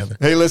something together.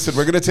 Hey, listen,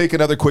 we're going to take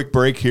another quick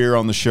break here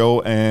on the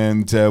show,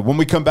 and when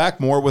we come back,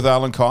 more with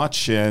Alan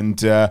Koch,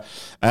 and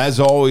as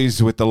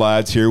always with the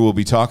lads here, we'll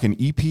be talking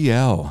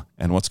EPL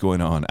and what's going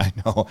on. I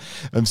know,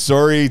 I'm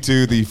sorry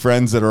to the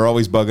friends that are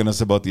always bugging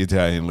us about the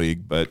Italian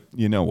League, but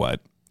you know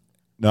what?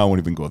 No, I won't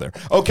even go there.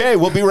 Okay,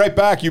 we'll be right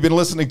back. You are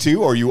listening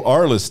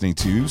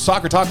to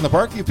Soccer Talk in the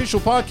Park, the official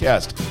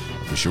podcast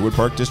of the Sherwood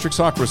Park District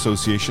Soccer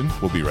Association.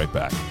 We'll be right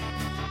back.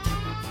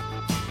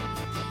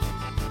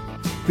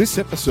 This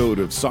episode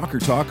of Soccer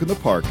Talk in the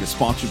Park is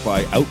sponsored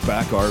by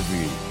Outback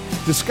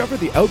RV. Discover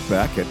the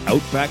Outback at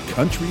Outback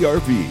Country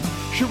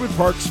RV, Sherwood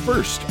Park's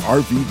first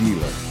RV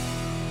dealer.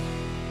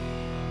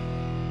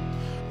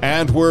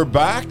 And we're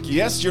back.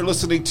 Yes, you're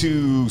listening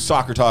to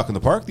Soccer Talk in the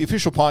Park, the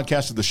official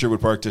podcast of the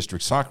Sherwood Park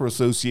District Soccer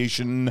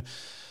Association.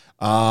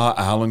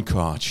 Alan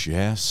Koch,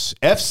 yes.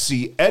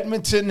 FC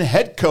Edmonton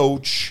head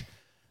coach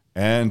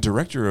and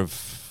director of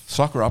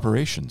soccer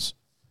operations.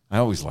 I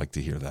always like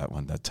to hear that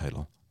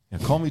title. Yeah,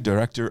 call me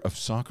director of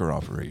soccer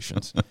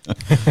operations.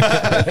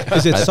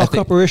 Is it soccer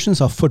operations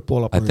or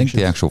football operations? I think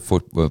the actual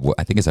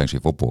I think it's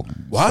actually football.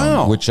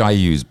 Wow. Which I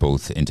use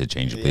both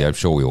interchangeably. I'm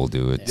sure we all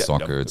do it.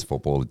 Soccer, it's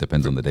football. It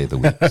depends on the day of the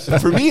week.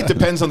 For me, it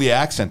depends on the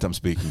accent I'm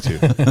speaking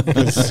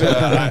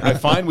to. I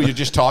find when you're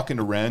just talking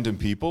to random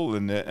people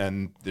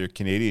and they're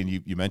Canadian,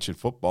 you mention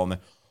football,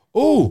 and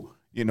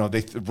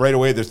they right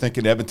away they're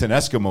thinking Edmonton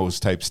Eskimos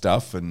type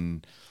stuff,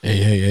 and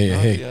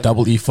hey,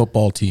 double E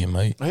football team,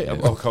 mate.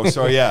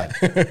 Sorry, yeah,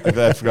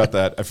 I forgot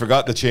that. I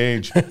forgot the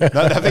change.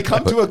 Now, have they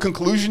come to a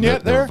conclusion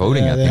yet? They're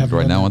voting, I think,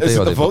 right now. Aren't Is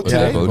they? it the vote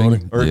today?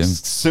 Voting? Or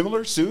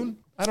similar soon?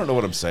 I don't know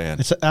what I'm saying.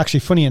 It's actually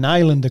funny. In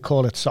Ireland, they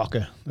call it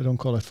soccer. They don't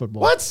call it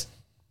football. What?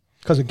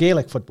 Because of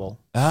Gaelic football.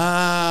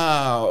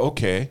 Ah,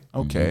 okay.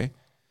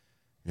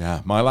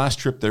 Yeah, my last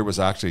trip there was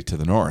actually to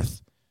the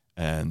north,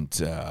 and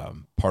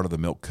part of the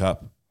Milk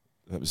Cup.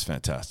 That was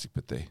fantastic,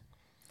 but they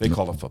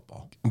call it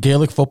football.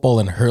 Gaelic football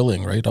and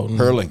hurling, right?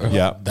 Hurling,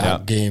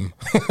 that game.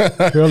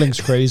 Hurling's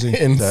crazy.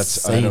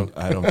 Insane.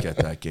 I don't get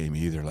that game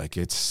either. Like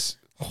it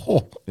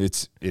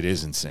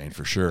is insane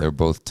for sure. They're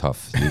both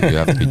tough. You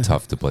have to be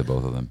tough to play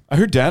both of them. I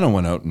heard Dano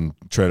went out and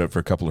tried out for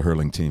a couple of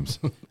hurling teams.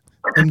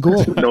 In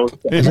goal.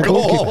 In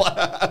goal.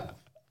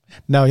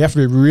 No, you have to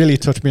be really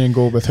touch me and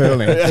go with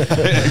hurling.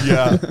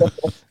 Yeah,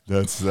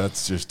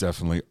 that's just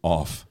definitely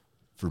off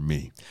for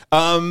me.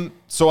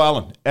 So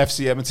Alan,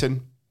 FC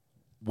Edmonton,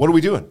 what are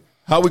we doing?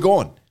 How are we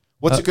going?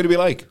 What's it going to be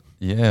like?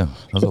 Yeah,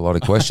 there's a lot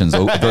of questions.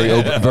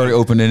 Very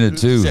open-ended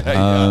too.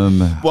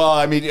 Well,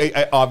 I mean,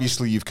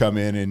 obviously you've come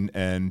in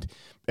and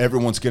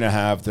everyone's going to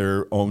have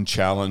their own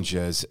challenge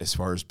as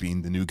far as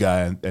being the new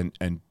guy,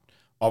 and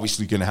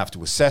obviously going to have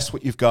to assess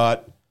what you've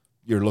got.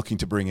 You're looking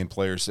to bring in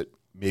players that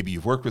maybe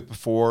you've worked with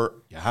before,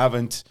 you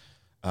haven't.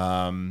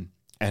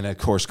 And of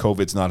course,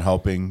 COVID's not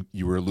helping.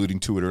 You were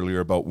alluding to it earlier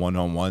about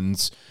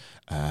one-on-ones,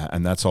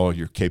 and that's all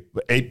you're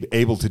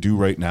able to do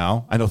right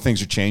now. I know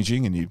things are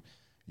changing, and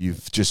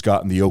you've just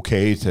gotten the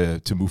okay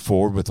to move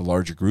forward with a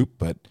larger group.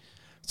 But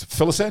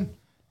fill us in.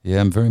 Yeah,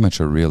 I'm very much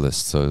a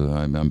realist, so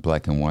I'm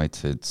black and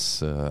white.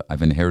 It's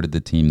I've inherited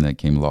the team that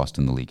came last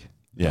in the league.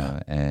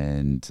 Yeah.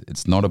 And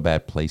it's not a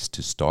bad place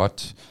to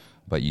start,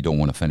 but you don't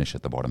want to finish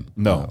at the bottom.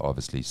 No.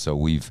 Obviously. So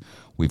we've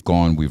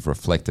we've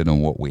reflected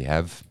on what we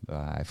have.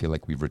 I feel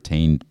like we've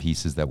retained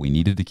pieces that we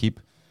needed to keep.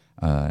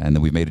 And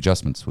then we've made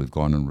adjustments. We've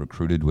gone and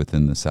recruited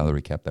within the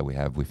salary cap that we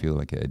have. We feel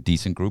like a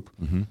decent group.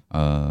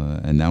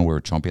 And now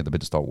we're chomping at the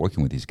bit to start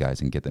working with these guys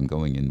and get them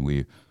going. And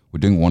we're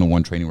doing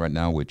one-on-one training right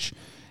now, which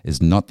is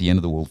not the end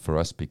of the world for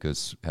us,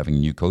 because having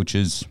new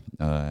coaches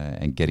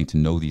and getting to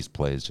know these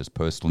players just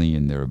personally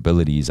and their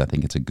abilities, I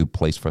think it's a good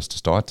place for us to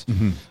start.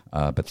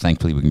 But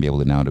thankfully, we can be able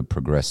to now to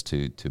progress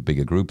to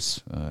bigger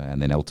groups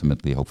and then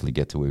ultimately, hopefully,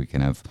 get to where we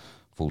can have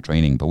full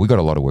training. But we've got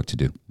a lot of work to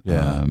do.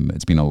 Yeah.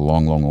 It's been a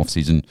long off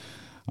season.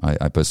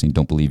 I personally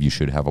don't believe you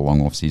should have a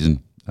long off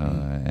season.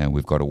 And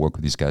we've got to work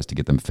with these guys to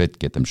get them fit,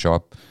 get them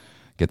sharp,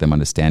 get them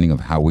understanding of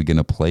how we're going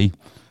to play.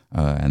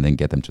 And then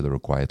get them to the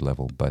required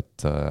level. But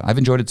I've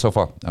enjoyed it so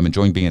far. I'm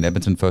enjoying being in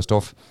Edmonton, first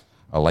off.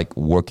 I like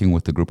working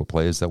with the group of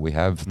players that we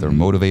have. They're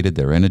motivated,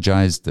 they're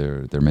energized,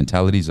 their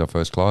mentalities are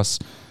first class.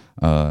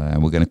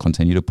 And we're going to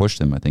continue to push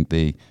them. I think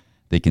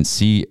they can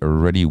see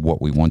already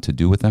what we want to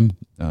do with them.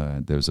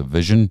 There's a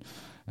vision,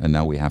 and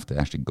now we have to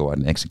actually go out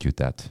and execute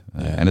that.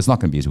 And it's not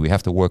going to be easy. We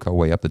have to work our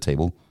way up the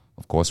table.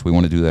 Of course, we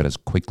want to do that as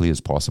quickly as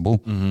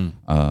possible.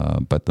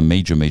 But the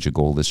major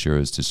goal this year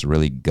is just to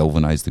really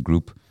galvanize the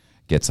group,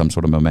 get some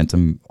sort of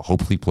momentum,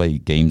 hopefully play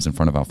games in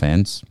front of our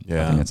fans.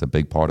 Yeah. I think that's a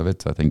big part of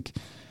it. I think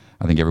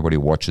everybody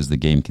who watches the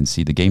game can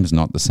see the game's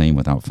not the same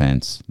without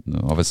fans.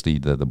 Obviously,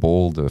 the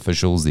ball, the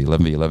officials, the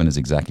 11v11 is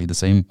exactly the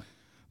same.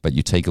 But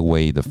you take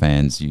away the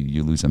fans,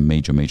 you lose a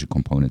major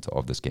component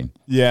of this game.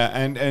 Yeah,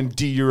 and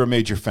D, you're a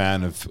major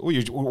fan of.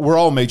 We're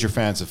all major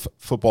fans of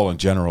football in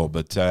general,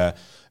 but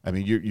I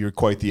mean, you're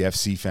quite the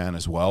FC fan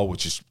as well,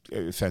 which is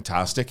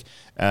fantastic.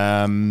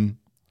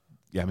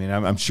 Yeah, I mean,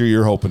 I'm sure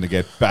you're hoping to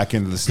get back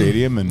into the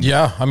stadium. And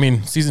yeah, I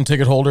mean, season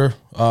ticket holder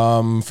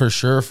for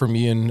sure for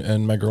me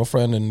and my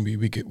girlfriend, and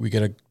we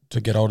get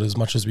to get out as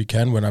much as we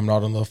can when I'm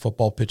not on the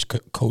football pitch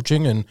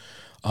coaching, and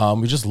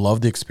we just love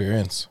the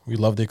experience. We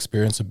love the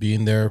experience of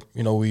being there.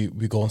 You know, we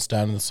go and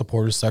stand in the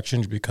supporters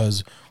section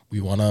because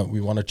we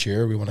wanna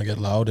cheer, we wanna get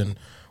loud, and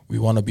we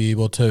want to be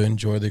able to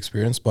enjoy the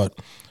experience. But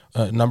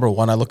number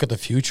one, I look at the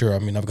future. I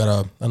mean, I've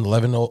got an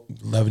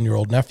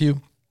 11-year-old nephew.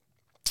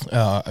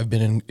 I've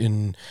been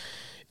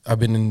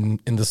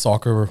in the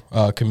soccer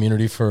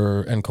community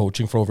and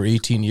coaching for over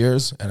 18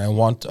 years, and I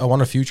want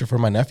a future for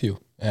my nephew.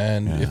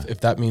 And if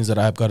that means that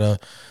I've got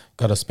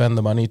to spend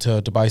the money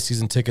to buy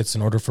season tickets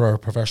in order for our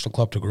professional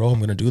club to grow, I'm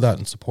going to do that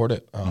and support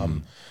it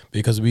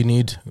because we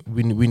need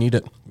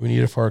it. We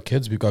need it for our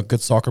kids. We've got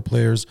good soccer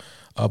players,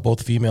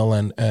 both female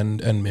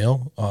and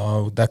male,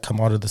 that come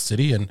out of the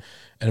city,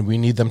 and we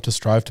need them to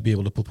strive to be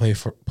able to play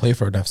for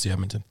an FC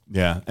Edmonton.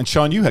 Yeah, and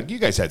Sean, you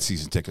guys had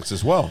season tickets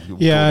as well.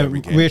 Yeah,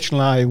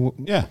 Rachel and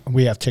I.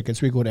 We have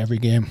tickets. We go to every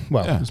game.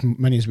 Well, as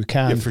many as we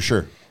can. Yeah, for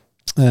sure.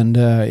 And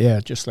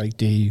just like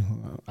D,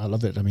 I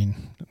love it. I mean,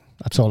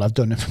 that's all I've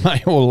done for my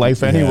whole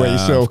life anyway.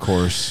 Yeah, so of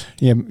course,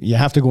 you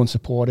have to go and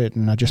support it.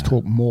 And I just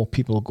hope more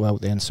people go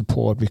out there and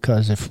support,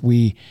 because if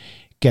we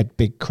get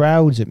big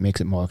crowds, it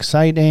makes it more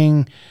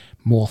exciting.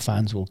 More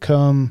fans will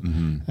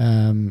come,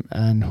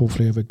 and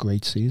hopefully have a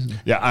great season.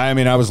 Yeah, I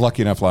mean, I was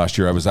lucky enough last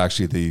year. I was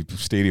actually the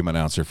stadium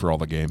announcer for all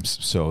the games,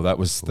 so that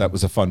was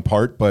a fun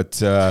part.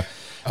 But I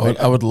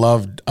would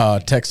love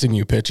texting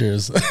you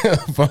pictures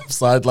from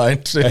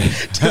sideline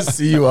to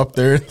see you up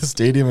there in the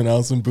stadium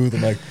announcing booth.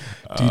 I'm like,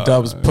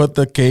 D-Dubs, put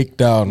the cake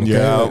down. Okay?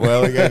 Yeah,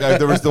 well,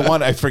 there was the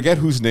one, I forget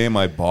whose name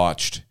I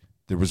botched.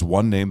 There was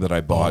one name that I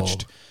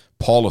botched.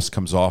 Paulus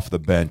comes off the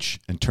bench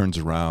and turns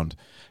around.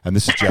 And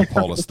this is Jeff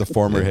Paulus, the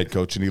former head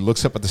coach, and he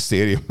looks up at the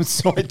stadium.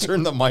 So I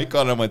turned the mic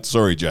on and I went,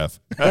 "Sorry, Jeff."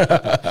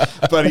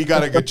 But he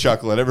got a good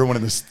chuckle. And everyone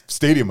in the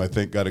stadium, I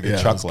think, got a good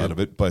chuckle out of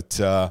it. But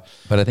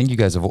I think you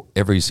guys have,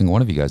 every single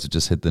one of you guys have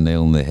just hit the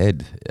nail on the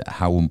head,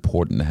 how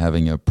important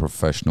having a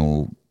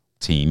professional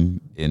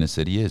team in a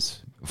city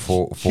is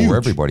for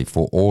everybody,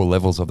 for all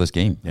levels of this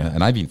game. Yeah.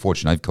 And I've been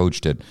fortunate. I've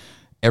coached at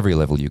every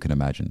level you can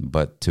imagine.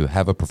 But to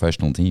have a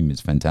professional team is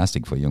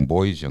fantastic for young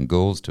boys, young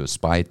girls to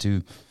aspire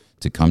to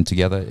come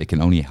together. It can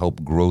only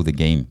help grow the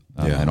game.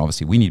 And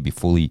obviously we need to be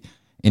fully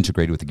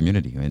integrated with the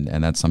community.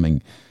 And that's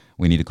something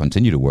we need to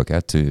continue to work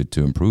at to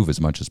improve as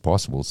much as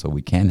possible so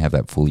we can have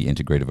that fully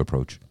integrative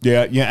approach.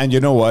 Yeah. And you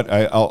know what?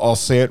 I'll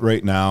say it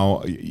right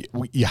now.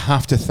 You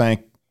have to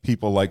thank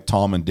people like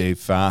Tom and Dave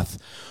Fath,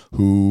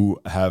 who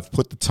have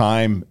put the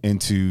time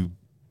into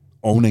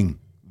owning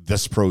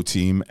this pro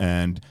team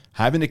and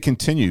having it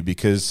continue,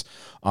 because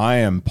I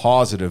am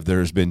positive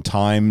there's been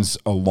times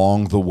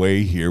along the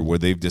way here where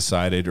they've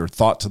decided or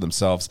thought to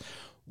themselves,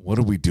 what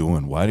are we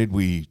doing? Why did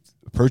we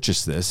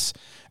purchase this?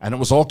 And it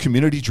was all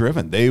community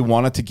driven. They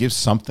wanted to give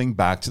something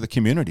back to the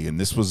community, and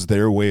this was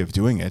their way of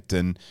doing it.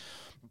 And,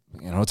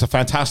 it's a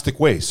fantastic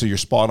way. So you're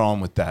spot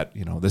on with that.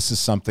 This is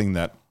something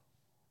that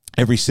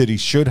every city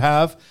should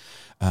have.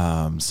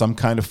 some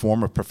kind of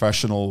form of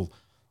professional,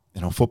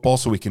 football,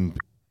 so we can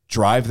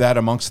drive that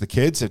amongst the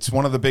kids. It's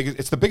one of the biggest.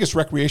 It's the biggest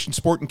recreation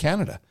sport in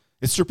Canada.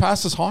 It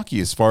surpasses hockey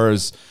as far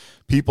as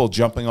people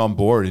jumping on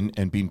board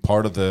and being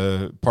part of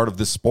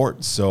this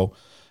sport. So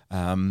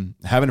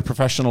having a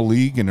professional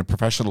league and a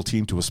professional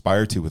team to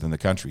aspire to within the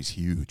country is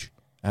huge.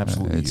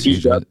 Absolutely It's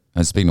huge. huge. I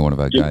was speaking to one of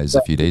our guys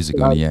a few days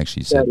ago, and he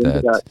actually said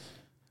that.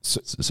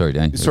 Sorry,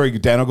 Dan. Sorry,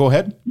 Dano, go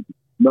ahead.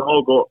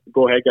 No,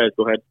 go ahead, guys.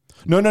 Go ahead.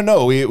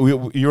 No.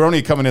 You're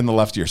only coming in the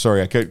left ear.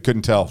 Sorry, I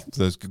couldn't tell.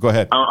 So go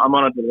ahead. I'm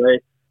on a delay.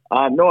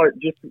 No,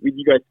 just with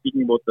you guys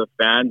speaking about the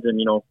fans and,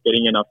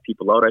 getting enough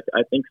people out,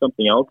 I think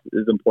something else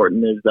is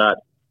important is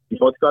that, it's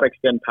got to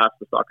extend past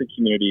the soccer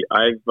community.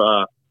 I've,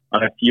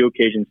 on a few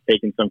occasions,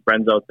 taken some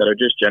friends out that are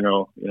just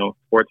general,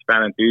 sports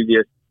fan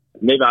enthusiasts.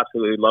 And they've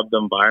absolutely loved the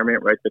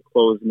environment, right? The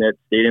closed-knit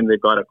stadium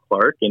they've got at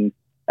Clark. And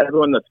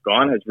everyone that's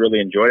gone has really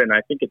enjoyed it. And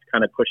I think it's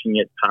kind of pushing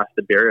it past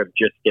the barrier of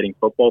just getting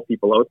football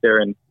people out there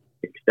and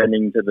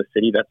extending to the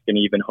city. That's going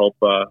to even help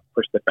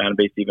push the fan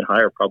base even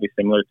higher, probably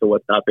similar to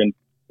what's happened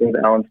in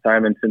Allen's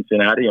time in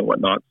Cincinnati and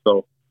whatnot.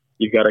 So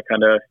you've got to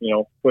kind of,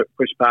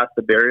 push past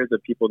the barriers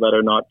of people that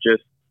are not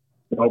just,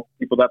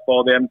 people that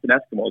follow the Edmonton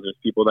Eskimos. There's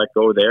people that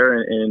go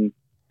there in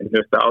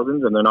their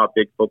thousands, and they're not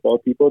big football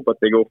people, but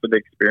they go for the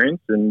experience.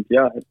 And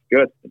yeah, it's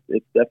good.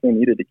 It's definitely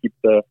needed to keep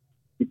the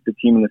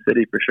team in the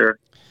city for sure.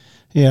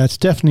 Yeah, it's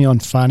definitely on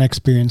fan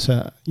experience.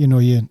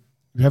 You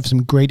have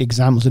some great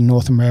examples in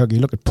North America. You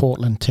look at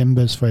Portland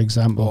Timbers, for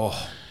example.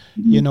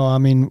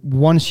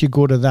 Once you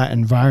go to that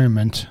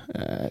environment,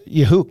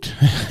 you're hooked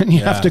and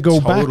you have to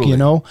go back,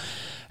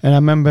 And I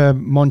remember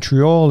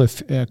Montreal,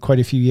 quite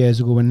a few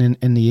years ago, when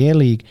in the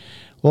A-League,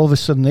 all of a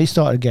sudden they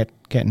started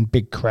getting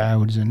big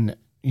crowds, and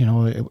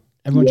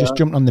everyone just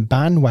jumped on the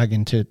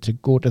bandwagon to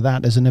go to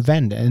that as an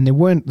event, and they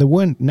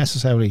weren't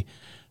necessarily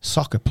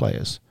soccer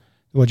players.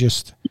 They were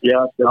just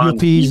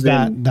yuppies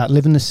that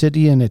live in the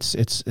city, and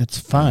it's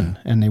fun,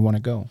 and they want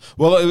to go.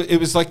 Well, it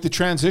was like the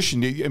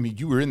transition. I mean,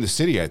 you were in the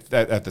city at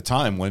the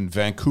time when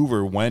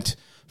Vancouver went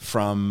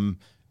from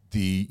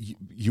the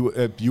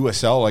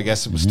USL, I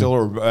guess it was still,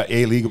 or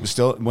A-League, it was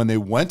still, when they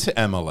went to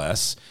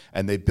MLS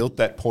and they built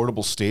that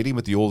portable stadium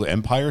at the old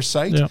Empire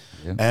site. Yeah.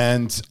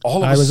 And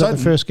all of a sudden... I was at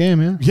the first game,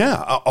 yeah.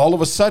 Yeah, all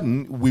of a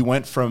sudden we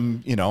went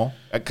from,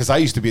 because I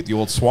used to be at the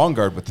old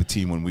Swangard with the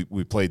team when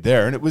we played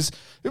there, and it was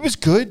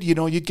good.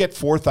 You'd get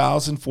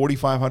 4,000,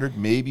 4,500,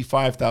 maybe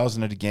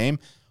 5,000 at a game.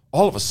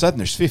 All of a sudden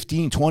there's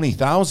 15,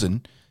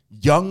 20,000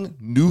 young,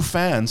 new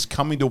fans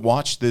coming to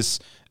watch this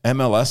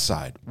MLS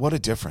side. What a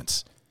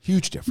difference.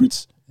 Huge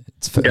difference.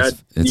 It's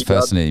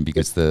fascinating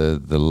because the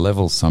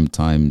level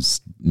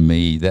sometimes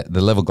the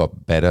level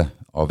got better,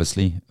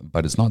 obviously,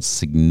 but it's not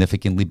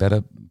significantly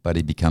better, but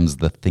it becomes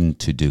the thing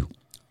to do.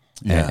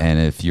 Yeah. And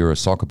if you're a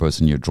soccer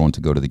person, you're drawn to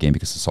go to the game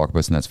because it's a soccer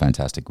person, that's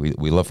fantastic. We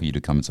love for you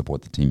to come and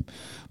support the team.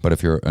 But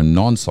if you're a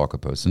non-soccer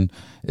person,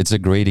 it's a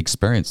great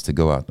experience to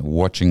go out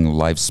watching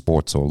live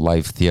sports or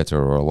live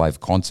theater or a live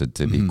concert,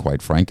 to be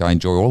quite frank. I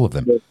enjoy all of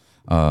them.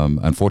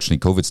 Unfortunately,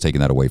 COVID's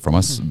taken that away from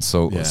us.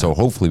 So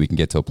hopefully we can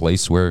get to a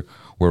place where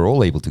we're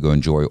all able to go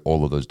enjoy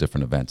all of those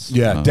different events.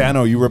 Yeah,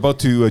 Dano, you were about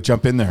to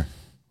jump in there.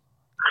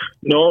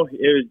 No, it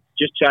was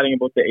just chatting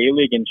about the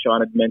A-League, and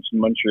Sean had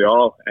mentioned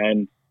Montreal,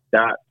 and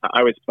that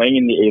I was playing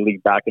in the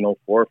A-League back in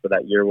 2004 for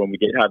that year when we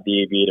did have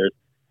the Aviators,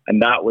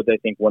 and that was, I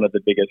think, one of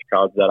the biggest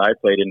crowds that I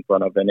played in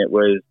front of, and it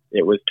was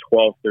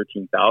 12,000,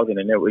 13,000,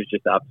 and it was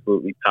just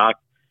absolutely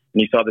packed.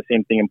 And you saw the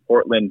same thing in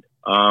Portland.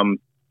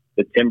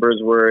 The Timbers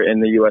were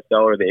in the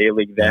USL or the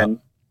A-League then.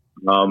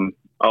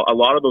 A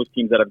lot of those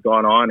teams that have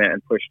gone on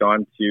and pushed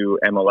on to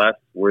MLS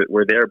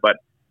were there, but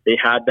they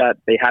had that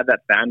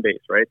fan base,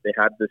 right? They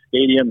had the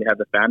stadium, they had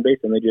the fan base,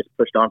 and they just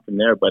pushed on from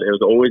there. But it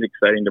was always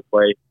exciting to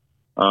play.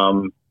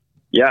 And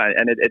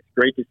it's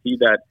great to see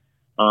that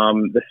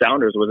the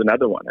Sounders was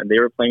another one, and they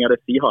were playing at a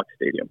Seahawks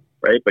stadium,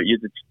 right? But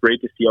it's great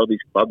to see all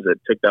these clubs that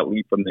took that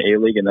leap from the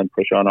A-League and then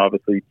push on,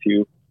 obviously,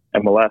 to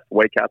MLS.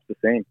 Whitecaps the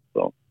same,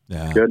 so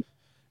it's good.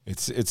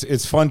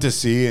 It's fun to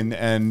see,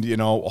 and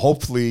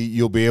hopefully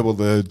you'll be able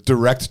to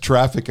direct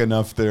traffic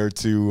enough there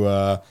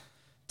to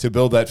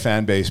build that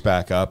fan base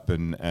back up,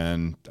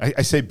 and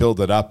I say build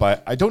it up.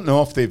 I don't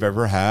know if they've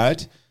ever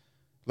had,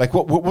 like,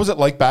 what was it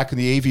like back in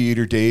the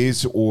Aviator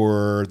days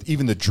or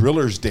even the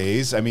Drillers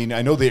days? I mean,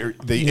 I know the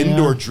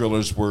indoor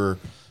Drillers were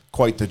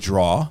quite the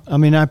draw. I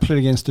mean, I played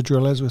against the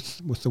Drillers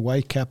with the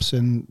Whitecaps,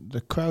 and the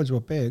crowds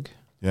were big.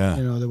 Yeah,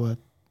 they were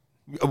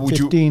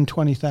 15,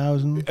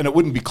 20,000. And it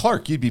wouldn't be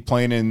Clark. You'd be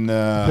playing in...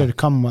 played at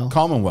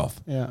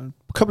Commonwealth. Yeah.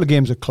 A couple of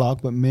games at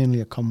Clark, but mainly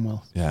at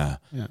Commonwealth. Yeah.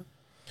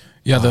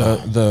 Yeah,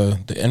 the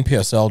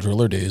NPSL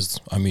Driller days,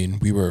 I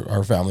mean,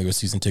 our family was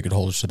season ticket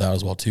holders to that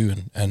as well, too.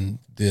 And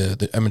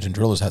the Edmonton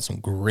Drillers had some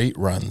great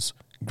runs.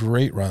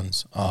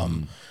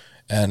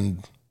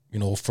 And,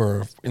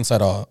 for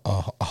inside a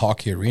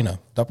hockey arena,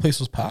 that place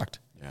was packed.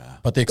 Yeah.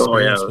 But the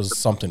experience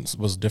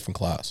was a different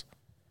class.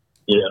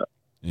 Yeah.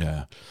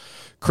 Yeah.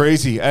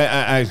 Crazy.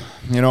 I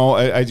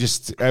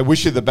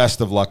wish you the best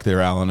of luck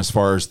there, Alan, as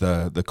far as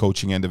the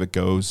coaching end of it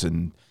goes,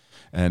 and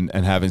and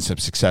having some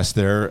success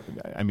there.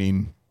 I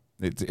mean,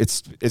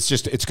 it's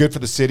good for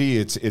the city.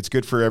 It's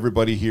good for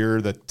everybody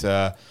here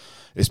that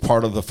is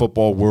part of the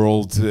football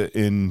world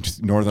in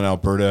Northern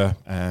Alberta.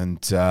 And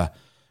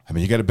I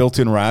mean, you got a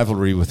built-in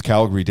rivalry with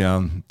Calgary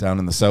down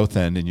in the south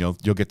end, and you'll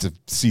get to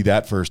see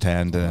that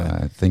firsthand.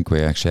 I think we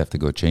actually have to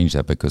go change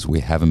that because we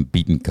haven't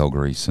beaten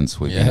Calgary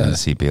since we've been in the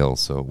CPL.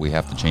 So we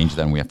have to change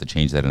that, and we have to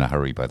change that in a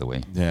hurry, by the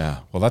way. Yeah,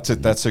 well,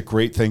 that's a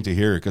great thing to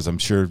hear, because I'm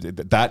sure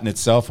that in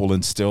itself will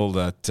instill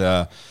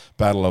that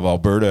Battle of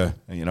Alberta.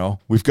 You know,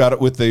 we've got it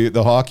with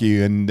the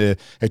hockey, and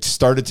it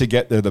started to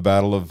get there, the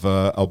Battle of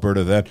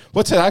Alberta. Then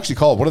what's it actually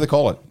called? What do they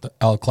call it? The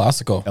El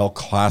Clasico. El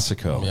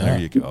Clasico. Yeah. There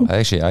you go. I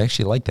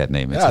actually like that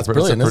name. It's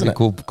brilliant, it's a pretty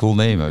isn't it? cool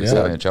name. I was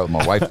having a chat with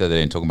my wife the other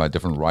day and talking about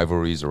different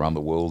rivalries around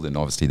the world, and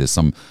obviously there's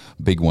some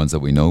big ones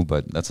that we know,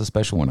 but that's a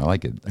special one. I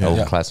like it. El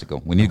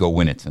Clasico. We need to go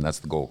win it, and that's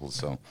the goal.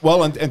 So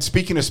well, and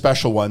speaking of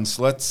special ones,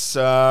 let's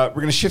we're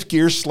going to shift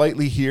gears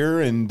slightly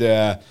here and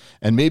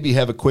maybe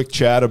have a quick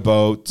chat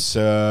about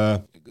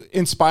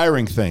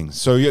inspiring things.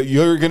 So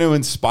you're going to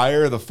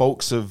inspire the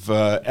folks of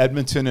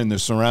Edmonton and the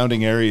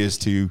surrounding areas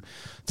to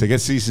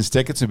get season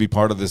tickets and be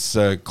part of this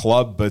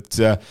club, but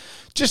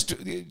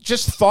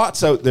just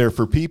thoughts out there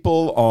for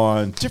people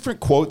on different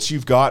quotes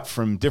you've got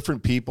from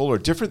different people, or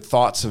different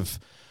thoughts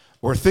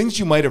or things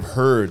you might have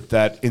heard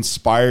that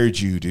inspired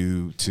you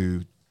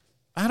to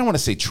I don't want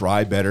to say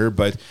try better,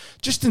 but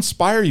just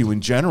inspire you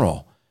in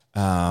general.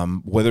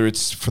 Whether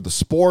it's for the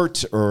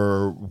sport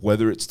or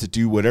whether it's to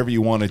do whatever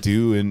you want to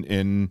do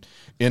in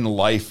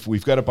life.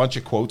 We've got a bunch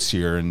of quotes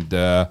here, and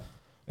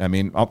I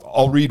mean,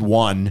 I'll read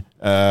one.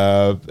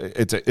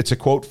 It's a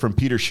quote from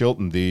Peter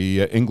Shilton,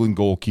 the England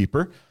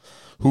goalkeeper,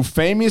 who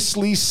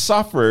famously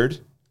suffered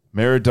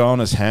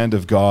Maradona's hand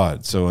of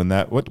God. So in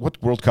that,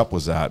 what World Cup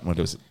was that? What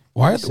was it?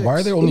 Why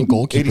are there only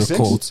goalkeeper 86?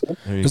 quotes?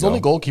 There's only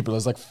goalkeeper.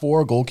 There's like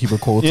 4 goalkeeper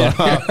quotes. Hey,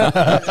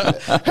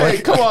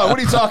 come on. What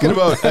are you talking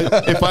about?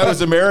 If I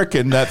was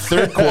American, that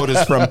third quote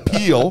is from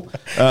Peel.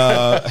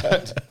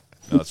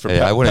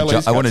 I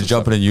want to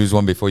jump in and use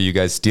one before you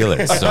guys steal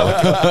it. So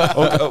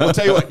I'll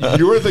tell you what,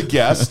 you're the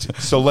guest,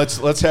 so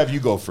let's have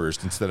you go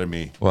first instead of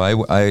me.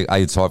 Well,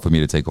 it's hard for me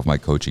to take off my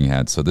coaching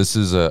hat. So this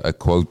is a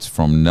quote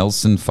from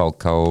Nelson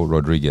Falcao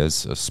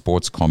Rodriguez, a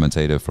sports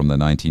commentator from the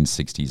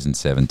 1960s and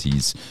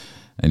 70s.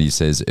 And he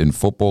says, in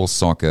football,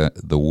 soccer,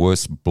 the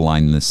worst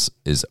blindness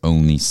is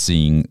only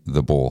seeing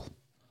the ball.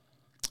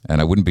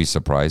 And I wouldn't be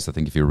surprised. I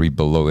think if you read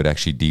below it,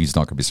 actually, Dee's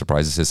not going to be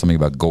surprised. It says something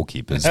about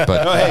goalkeepers.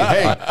 But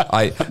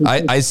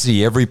I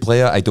see every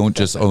player. I don't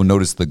just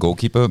notice the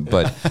goalkeeper.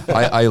 But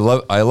I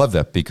love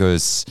that,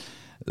 because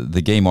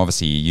the game,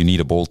 obviously, you need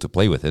a ball to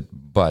play with it.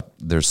 But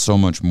there's so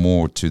much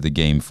more to the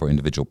game for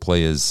individual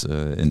players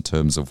in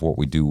terms of what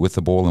we do with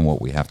the ball and what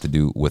we have to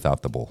do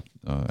without the ball.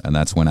 And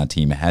that's when our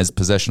team has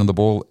possession of the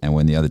ball and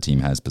when the other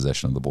team has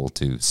possession of the ball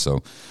too.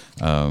 So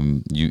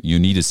you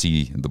need to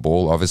see the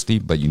ball, obviously,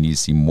 but you need to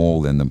see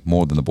more than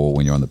the ball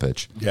when you're on the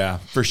pitch. Yeah,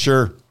 for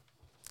sure.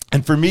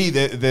 And for me,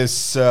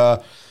 this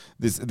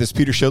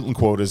Peter Shilton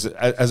quote is,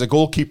 as a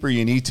goalkeeper,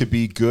 you need to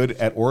be good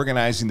at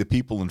organizing the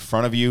people in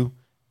front of you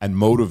and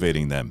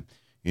motivating them.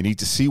 You need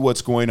to see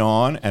what's going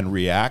on and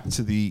react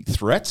to the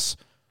threats,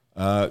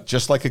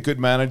 just like a good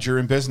manager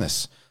in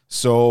business.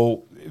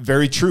 So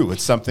very true.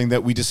 It's something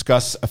that we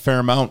discuss a fair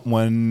amount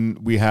when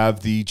we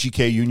have the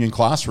GK Union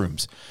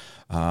classrooms.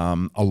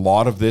 A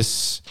lot of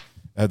this,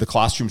 the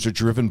classrooms are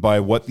driven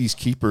by what these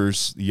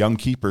keepers, the young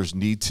keepers,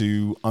 need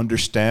to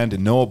understand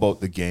and know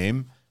about the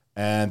game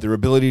and their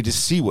ability to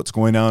see what's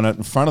going on out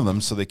in front of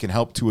them so they can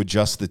help to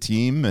adjust the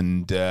team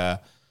and,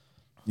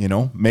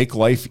 make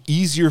life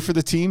easier for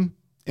the team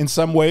in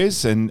some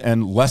ways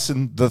and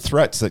lessen the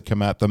threats that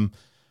come at them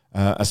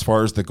as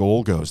far as the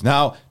goal goes.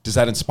 Now, does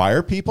that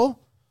inspire people?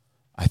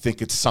 I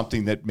think it's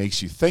something that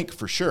makes you think,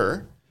 for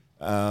sure.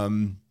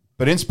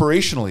 But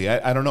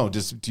inspirationally, I don't know.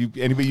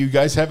 Anybody, you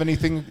guys have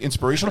anything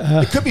inspirational?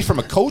 It could be from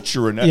a coach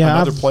or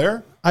another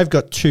player. I've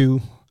got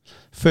 2.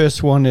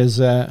 First one is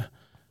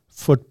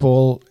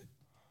football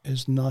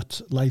is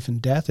not life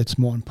and death. It's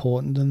more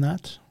important than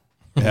that.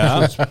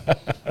 Yeah.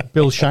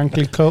 Bill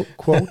Shankly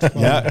quote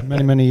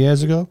from many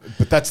years ago.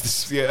 But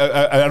that's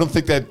I don't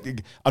think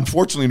that,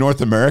 unfortunately, North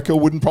America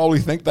wouldn't probably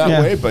think that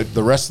way, but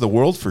the rest of the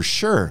world for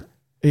sure.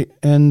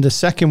 And the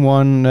second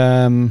one,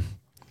 and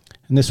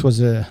this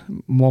was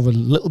more of a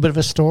little bit of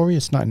a story.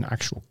 It's not an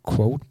actual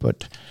quote,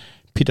 but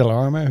Peter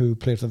Lorimer, who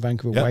played for the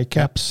Vancouver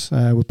Whitecaps,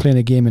 were playing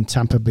a game in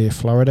Tampa Bay,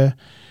 Florida,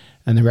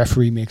 and the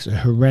referee makes a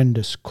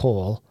horrendous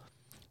call.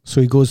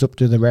 So he goes up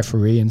to the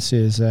referee and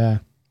says,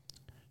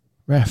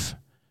 "Ref,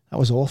 that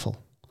was awful."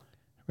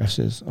 Ref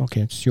says,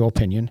 "Okay, it's your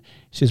opinion."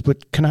 He says,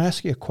 "But can I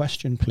ask you a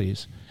question,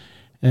 please?"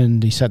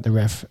 And he said to the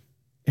ref,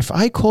 "If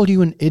I called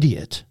you an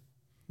idiot,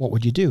 what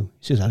would you do?"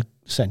 He says, "I'd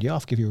send you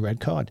off, give you a red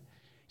card."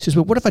 He says,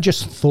 "But what if I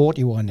just thought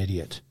you were an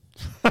idiot?"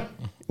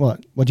 What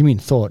do you mean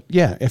thought?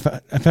 Yeah, if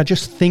I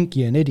just think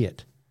you're an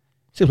idiot.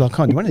 He says, "Well, I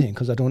can't do anything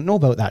because I don't know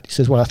about that." He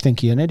says, "Well, I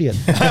think you're an idiot."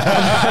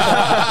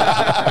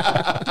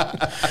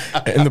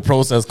 In the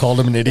process, called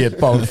him an idiot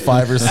about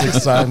 5 or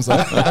 6 times.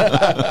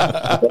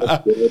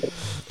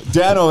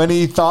 Dano,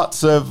 any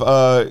thoughts of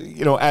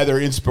either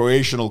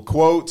inspirational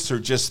quotes or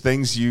just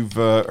things you've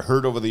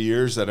heard over the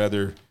years that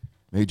either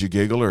made you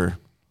giggle or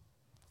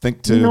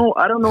think to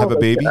I don't know. have a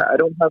baby? I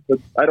don't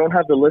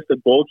have the list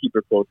of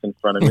goalkeeper quotes in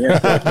front of me.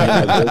 Right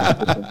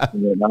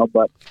now,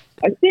 but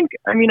I think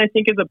as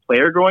a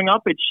player growing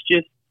up, it's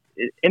just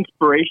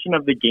inspiration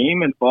of the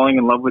game and falling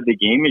in love with the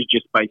game is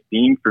just by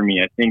seeing for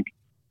me. I think,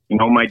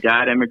 my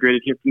dad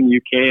emigrated here from the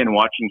UK and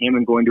watching him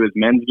and going to his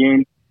men's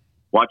game,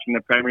 watching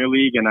the Premier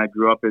League, and I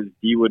grew up, as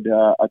Dee would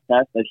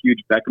attest, a huge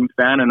Beckham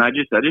fan, and I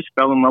just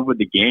fell in love with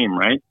the game,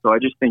 right? So I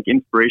just think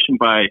inspiration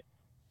by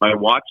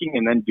watching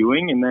and then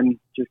doing, and then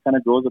just kind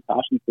of grows a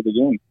passion for the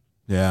game.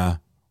 Yeah.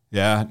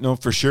 Yeah, no,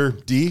 for sure.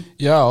 D?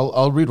 Yeah,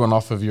 I'll read one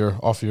off of your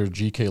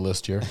GK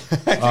list here.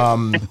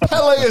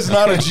 Pele is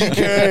not a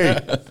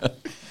GK.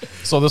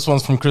 So this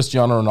one's from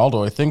Cristiano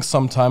Ronaldo. I think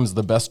sometimes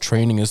the best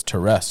training is to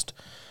rest.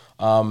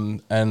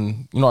 And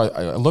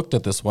I looked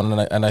at this one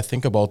and I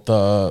think about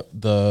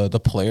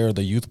the player,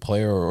 the youth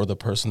player, or the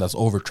person that's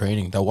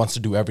overtraining, that wants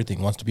to do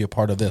everything, wants to be a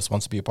part of this,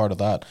 wants to be a part of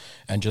that,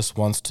 and just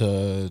wants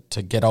to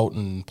get out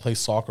and play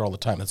soccer all the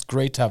time. It's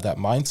great to have that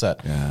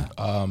mindset. Yeah.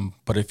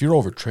 But if you're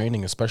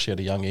overtraining, especially at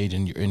a young age,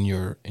 in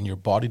your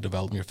body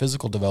development, your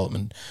physical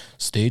development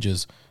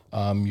stages,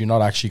 you're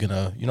not actually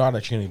gonna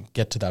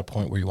get to that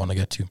point where you want to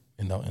get to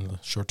in the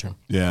short term.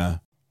 Yeah.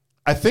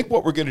 I think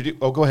what we're going to do.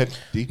 Oh, go ahead,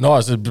 D. No, I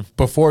said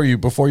before you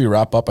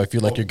wrap up, I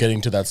feel like you're getting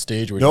to that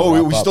stage where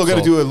we still got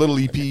to do a little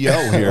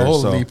EPL here.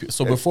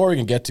 So before we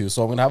can get to,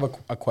 so I'm going to have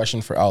a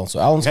question for Alan. So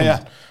Alan's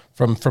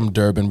from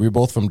Durban. We're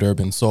both from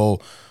Durban.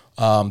 So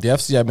the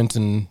FC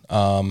Edmonton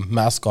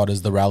mascot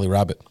is the Rally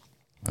Rabbit.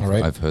 All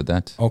right, I've heard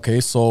that.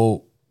 Okay,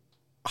 so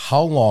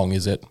how long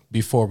is it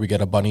before we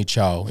get a bunny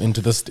chow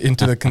into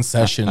the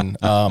concession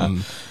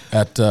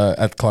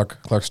at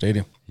Clark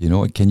Stadium? You know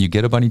what? Can you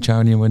get a bunny chow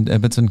in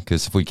Edmonton?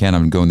 Because if we can,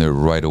 I'm going there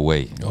right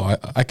away. Oh,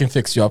 I can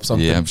fix you up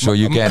something. Yeah, I'm sure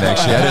you can,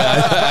 actually.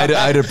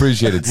 I'd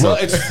appreciate it. So. Well,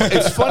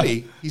 it's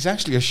funny. He's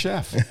actually a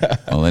chef.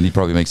 Well, then he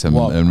probably makes an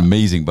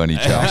amazing bunny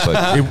chow.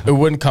 But it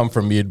wouldn't come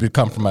from me. It would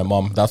come from my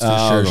mom. That's for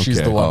sure. Okay. She's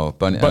the one. Oh,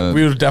 but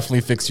we would definitely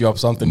fix you up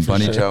something.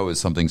 Bunny for sure. chow is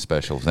something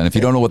special. And if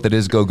you don't know what that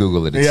is, go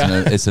Google it.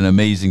 It's an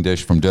amazing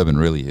dish from Durban,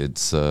 really.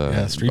 It's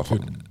street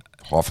food.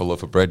 Half a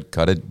loaf of bread,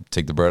 cut it,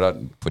 take the bread out,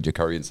 and put your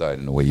curry inside,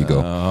 and away you go.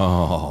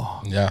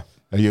 Oh. Yeah.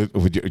 Are you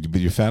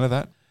a fan of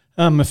that?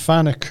 I'm a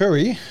fan of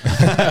curry.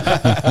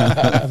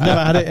 I've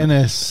never had it in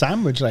a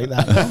sandwich like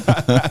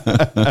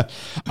that.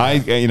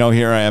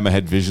 Here I am. I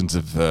had visions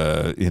of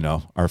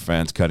our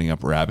fans cutting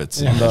up rabbits.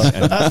 Yeah. And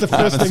That's the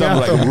first thing I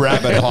like thought.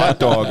 rabbit hot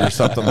dog or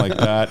something like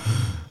that.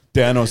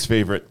 Dano's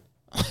favorite.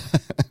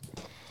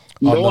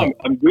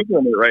 I'm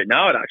Googling it right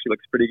now. It actually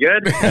looks pretty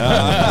good.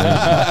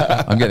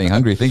 I'm getting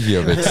hungry thinking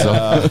of it. So.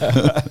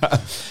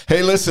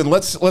 Hey, listen,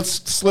 let's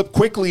slip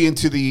quickly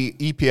into the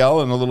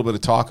EPL and a little bit of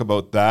talk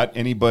about that.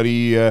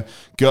 Anybody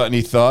got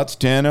any thoughts,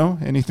 Dano?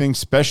 Anything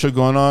special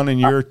going on in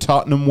your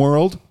Tottenham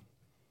world?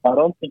 I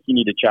don't think you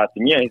need to chat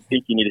to me. I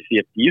think you need to see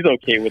if he's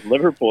okay with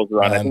Liverpool's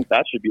run. I think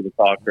that should be the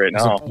talk right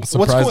now.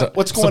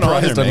 What's going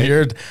on there,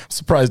 mate?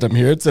 Surprised I'm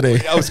here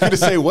today. I was going to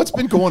say, what's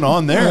been going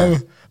on there?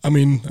 I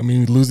mean,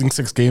 losing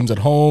 6 games at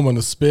home on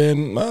the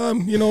spin,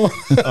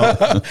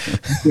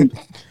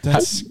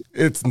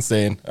 it's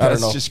insane. I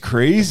don't know. That's just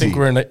crazy. I think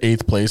we're in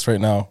 8th place right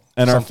now.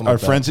 And our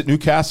friends at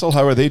Newcastle,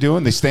 how are they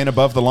doing? They staying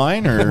above the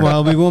line, or?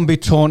 Well, we won't be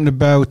talking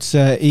about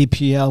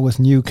EPL with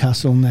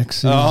Newcastle next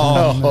season.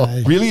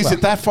 Oh, really? Is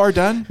it that far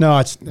done? No,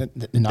 it's not.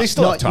 They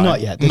still have time.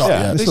 Not yet. They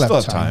still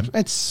have time.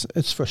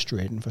 It's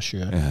frustrating for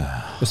sure.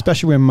 Yeah.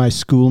 Especially when my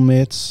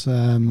schoolmates,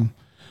 I'm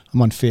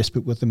on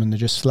Facebook with them and they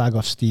just slag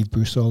off Steve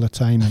Bruce all the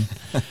time. And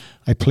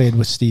I played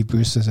with Steve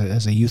Bruce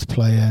as a youth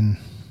player, and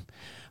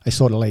I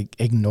sort of like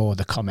ignore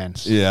the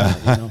comments. Yeah.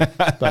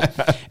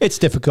 But it's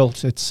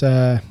difficult. It's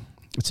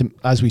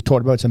as we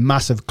talked about, it's a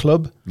massive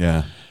club.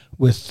 Yeah.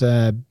 With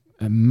a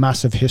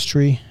massive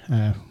history.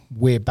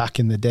 Way back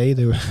in the day,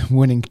 they were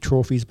winning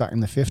trophies back in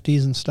the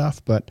 50s and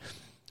stuff. But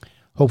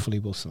hopefully,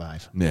 we'll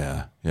survive.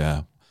 Yeah.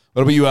 Yeah.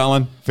 What about you,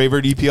 Alan?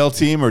 Favorite EPL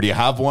team, or do you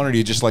have one, or do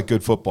you just like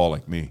good football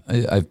like me?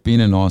 I've been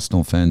an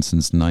Arsenal fan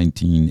since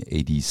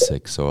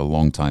 1986, so a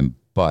long time.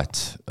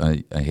 But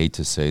I hate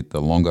to say it,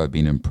 the longer I've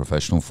been in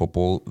professional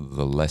football,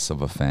 the less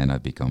of a fan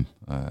I've become.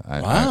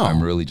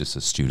 I'm really just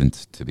a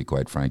student, to be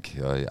quite frank.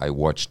 I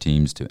watch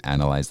teams to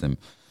analyze them.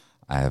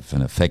 I have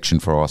an affection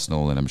for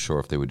Arsenal, and I'm sure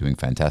if they were doing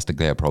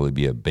fantastically, I'd probably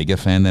be a bigger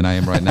fan than I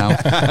am right now.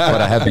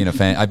 But I have been a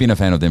fan. I've been a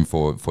fan of them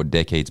for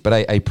decades. But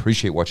I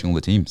appreciate watching all the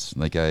teams.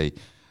 Like I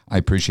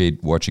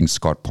appreciate watching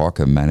Scott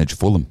Parker manage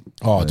Fulham.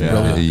 Oh, it's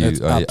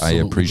brilliant. I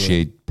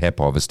appreciate Pep,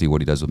 obviously,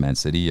 what he does with Man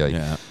City.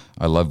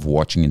 I love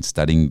watching and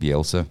studying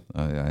Bielsa.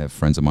 I have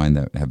friends of mine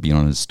that have been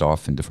on his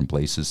staff in different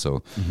places,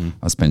 so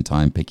I spend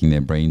time picking their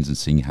brains and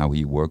seeing how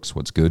he works,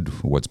 what's good,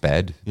 what's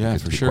bad. Yeah,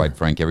 because for to be sure. quite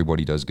frank,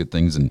 everybody does good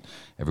things and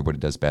everybody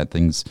does bad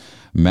things.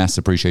 Mass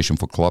appreciation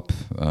for Klopp.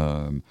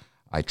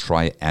 I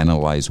try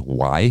analyze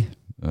why.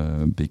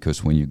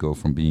 because when you go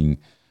from being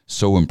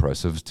so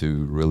impressive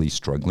to really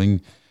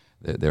struggling,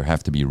 there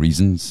have to be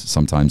reasons,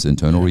 sometimes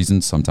internal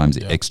reasons, sometimes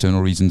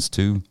external reasons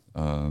too.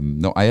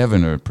 No, I have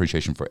an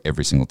appreciation for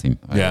every single team.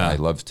 I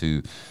love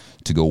to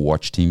go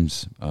watch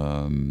teams.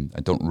 I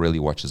don't really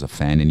watch as a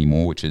fan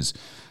anymore, which is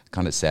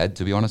kind of sad,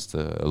 to be honest.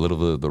 A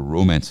little of the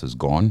romance is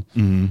gone.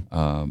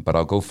 But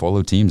I'll go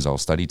follow teams. I'll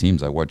study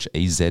teams. I watch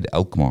AZ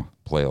Alkmaar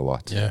play a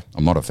lot. Yeah.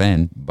 I'm not a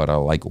fan, but I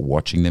like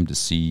watching them to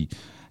see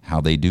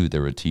how they do.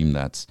 They're a team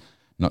that's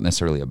not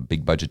necessarily a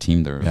big budget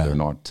team. They're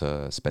not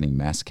spending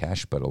mass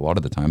cash, but a lot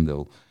of the time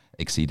they'll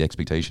exceed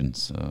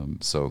expectations.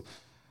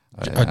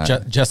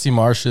 Jesse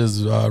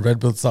Marsh's Red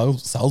Bull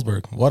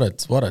Salzburg. What a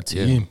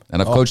team! Yeah.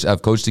 And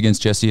I've coached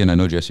against Jesse, and I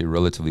know Jesse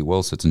relatively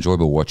well, so it's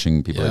enjoyable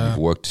watching people that you've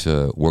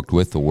worked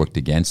with or worked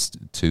against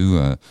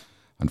too.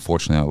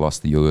 Unfortunately, I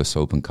lost the US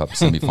Open Cup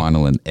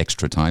semifinal in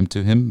extra time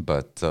to him,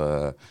 but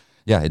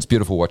it's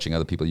beautiful watching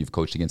other people you've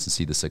coached against and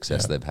see the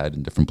success they've had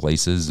in different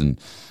places. And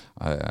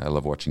I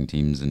love watching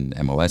teams in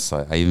MLS.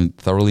 I even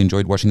thoroughly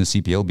enjoyed watching the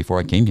CPL before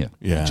I came here,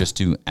 just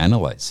to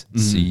analyze,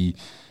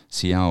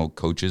 see how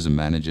coaches and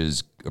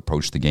managers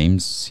approach the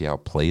games, see how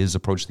players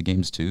approach the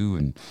games too.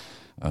 And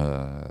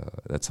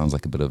that sounds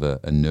like a bit of a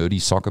nerdy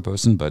soccer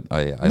person, but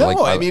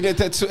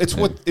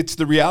it's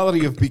the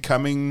reality of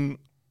becoming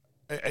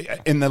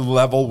in the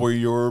level where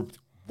you're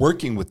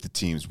working with the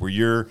teams, where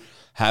you're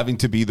having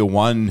to be the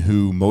one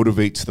who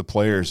motivates the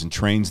players and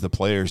trains the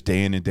players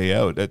day in and day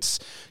out. That's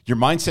your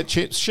mindset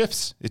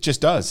shifts. It just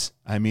does.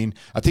 I mean,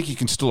 I think you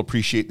can still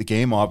appreciate the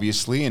game,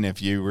 obviously, and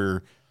if you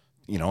were,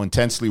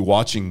 intensely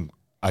watching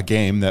a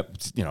game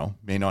that,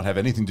 may not have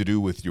anything to do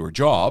with your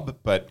job,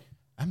 but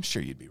I'm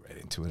sure you'd be right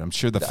into it. I'm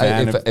sure the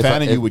fan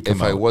of you would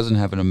come out. If I wasn't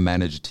having to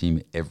manage a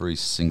team every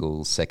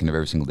single second of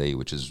every single day,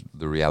 which is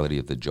the reality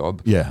of the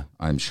job,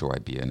 I'm sure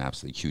I'd be an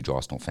absolutely huge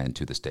Arsenal fan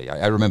to this day.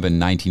 I remember in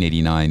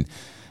 1989,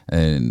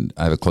 and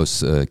I have a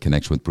close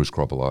connection with Bruce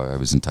Grobbelaar. I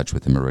was in touch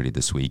with him already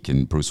this week,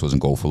 and Bruce was in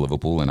goal for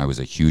Liverpool, and I was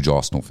a huge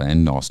Arsenal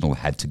fan. Arsenal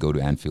had to go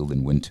to Anfield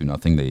and win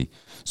 2-0. They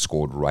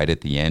scored right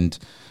at the end.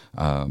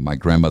 My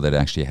grandmother had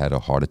actually had a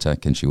heart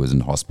attack, and she was in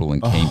hospital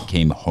and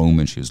came home,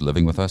 and she was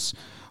living with us.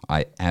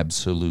 I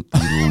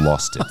absolutely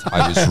lost it.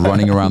 I was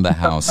running around the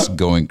house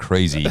going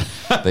crazy.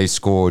 They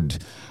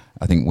scored,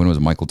 I think, when it was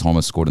Michael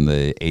Thomas scored in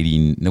the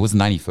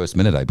 91st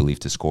minute, I believe,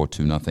 to score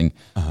 2-0.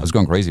 I was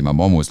going crazy. My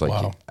mom was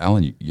like,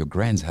 Alan, your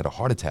grand's had a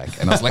heart attack.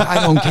 And I was like,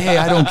 I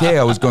don't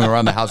care. I was going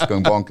around the house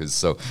going bonkers.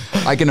 So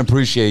I can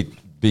appreciate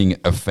being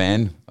a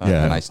fan,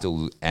 and I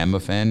still am a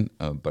fan,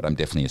 but I'm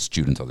definitely a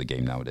student of the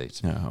game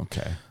nowadays. Yeah,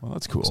 okay. Well,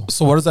 that's cool.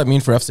 So what does that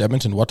mean for FC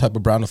Edmonton? What type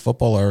of brand of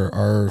football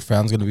are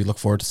fans going to be looking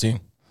forward to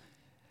seeing?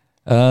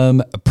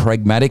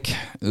 Pragmatic,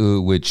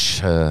 which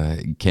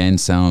can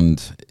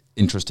sound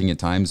interesting at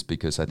times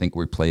because I think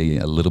we play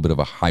a little bit of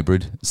a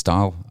hybrid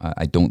style.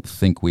 I don't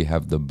think we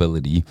have the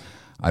ability.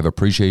 I have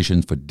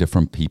appreciation for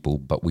different people,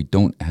 but we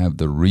don't have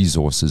the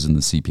resources in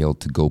the CPL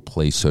to go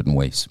play certain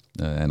ways.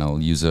 And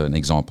I'll use an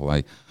example.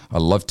 I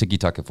love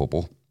tiki-taka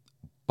football,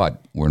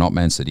 but we're not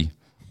Man City.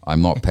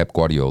 I'm not Pep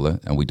Guardiola,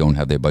 and we don't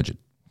have their budget.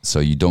 So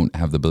you don't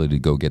have the ability to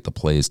go get the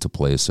players to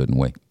play a certain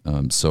way.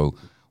 So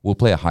we'll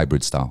play a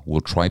hybrid style.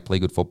 We'll try play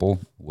good football.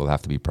 We'll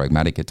have to be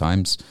pragmatic at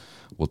times.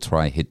 We'll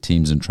try hit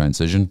teams in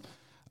transition.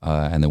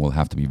 And then we'll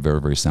have to be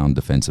very, very sound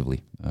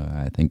defensively.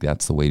 I think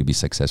that's the way to be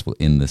successful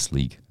in this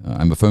league.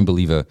 I'm a firm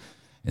believer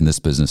in this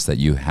business that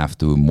you have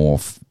to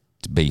morph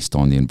based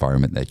on the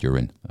environment that you're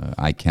in.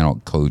 I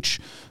cannot coach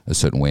a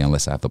certain way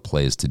unless I have the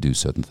players to do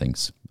certain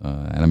things.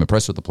 And I'm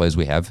impressed with the players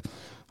we have.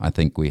 I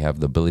think we have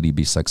the ability to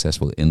be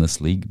successful in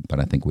this league, but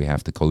I think we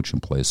have to coach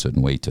and play a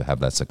certain way to have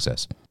that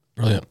success.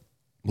 Brilliant.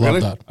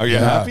 Love that. Are you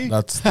happy?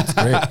 That's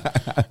great.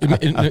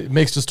 It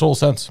makes just total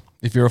sense.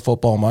 If you're a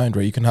football mind,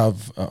 right, you can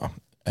have...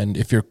 and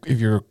if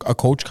you're a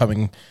coach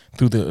coming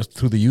through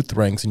the youth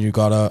ranks and you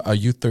got a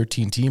youth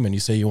 13 team and you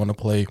say you want to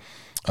play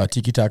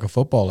tiki-taka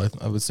football,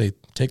 I would say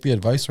take the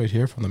advice right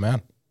here from the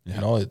man.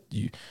 Yeah.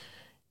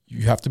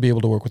 You have to be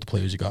able to work with the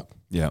players you got.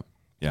 Yeah,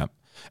 yeah.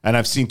 And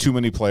I've seen too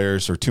many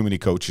players or too many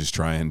coaches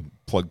try and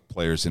plug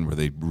players in where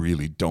they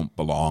really don't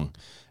belong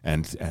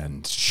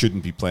and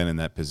shouldn't be playing in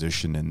that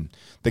position, and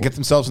they get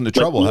themselves into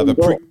trouble.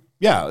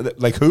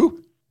 Like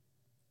who?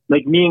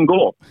 Like me in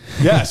goal.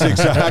 Yes,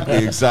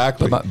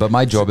 exactly. But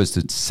my job is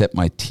to set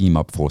my team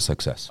up for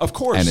success. Of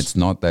course. And it's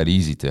not that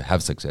easy to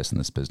have success in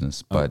this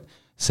business, but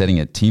setting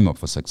a team up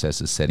for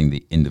success is setting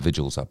the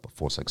individuals up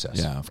for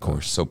success. Yeah, of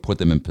course. So put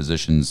them in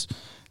positions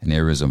and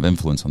areas of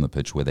influence on the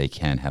pitch where they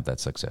can have that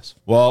success.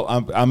 Well,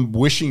 I'm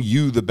wishing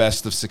you the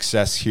best of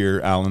success here,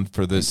 Alan,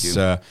 for this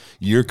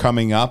year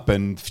coming up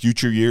and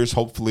future years.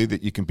 Hopefully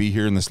that you can be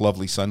here in this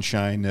lovely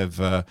sunshine of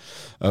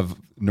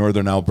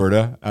Northern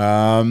Alberta.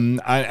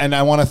 And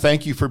I want to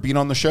thank you for being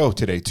on the show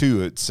today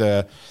too.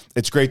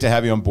 It's great to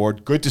have you on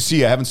board. Good to see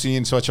you. I haven't seen you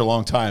in such a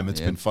long time.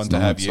 It's been fun to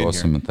have you in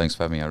awesome. here. And thanks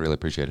for having me. I really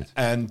appreciate it.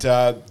 And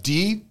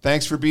Dee,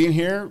 thanks for being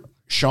here.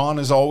 Sean,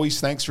 as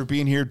always, thanks for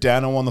being here.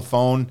 Dano on the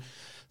phone.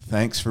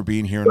 Thanks for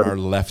being here in our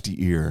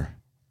lefty ear.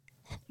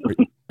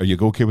 Are you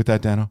okay with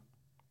that, Dano?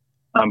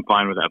 I'm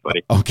fine with that,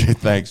 buddy. Okay,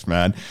 thanks,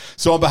 man.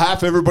 So on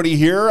behalf of everybody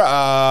here,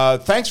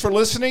 thanks for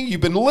listening.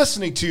 You've been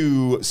listening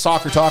to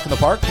Soccer Talk in the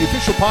Park, the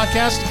official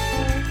podcast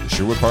of the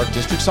Sherwood Park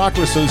District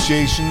Soccer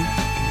Association.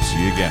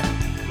 See you again.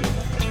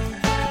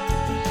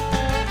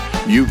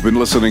 You've been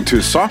listening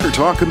to Soccer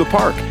Talk in the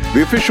Park,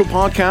 the official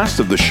podcast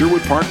of the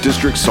Sherwood Park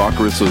District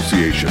Soccer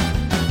Association.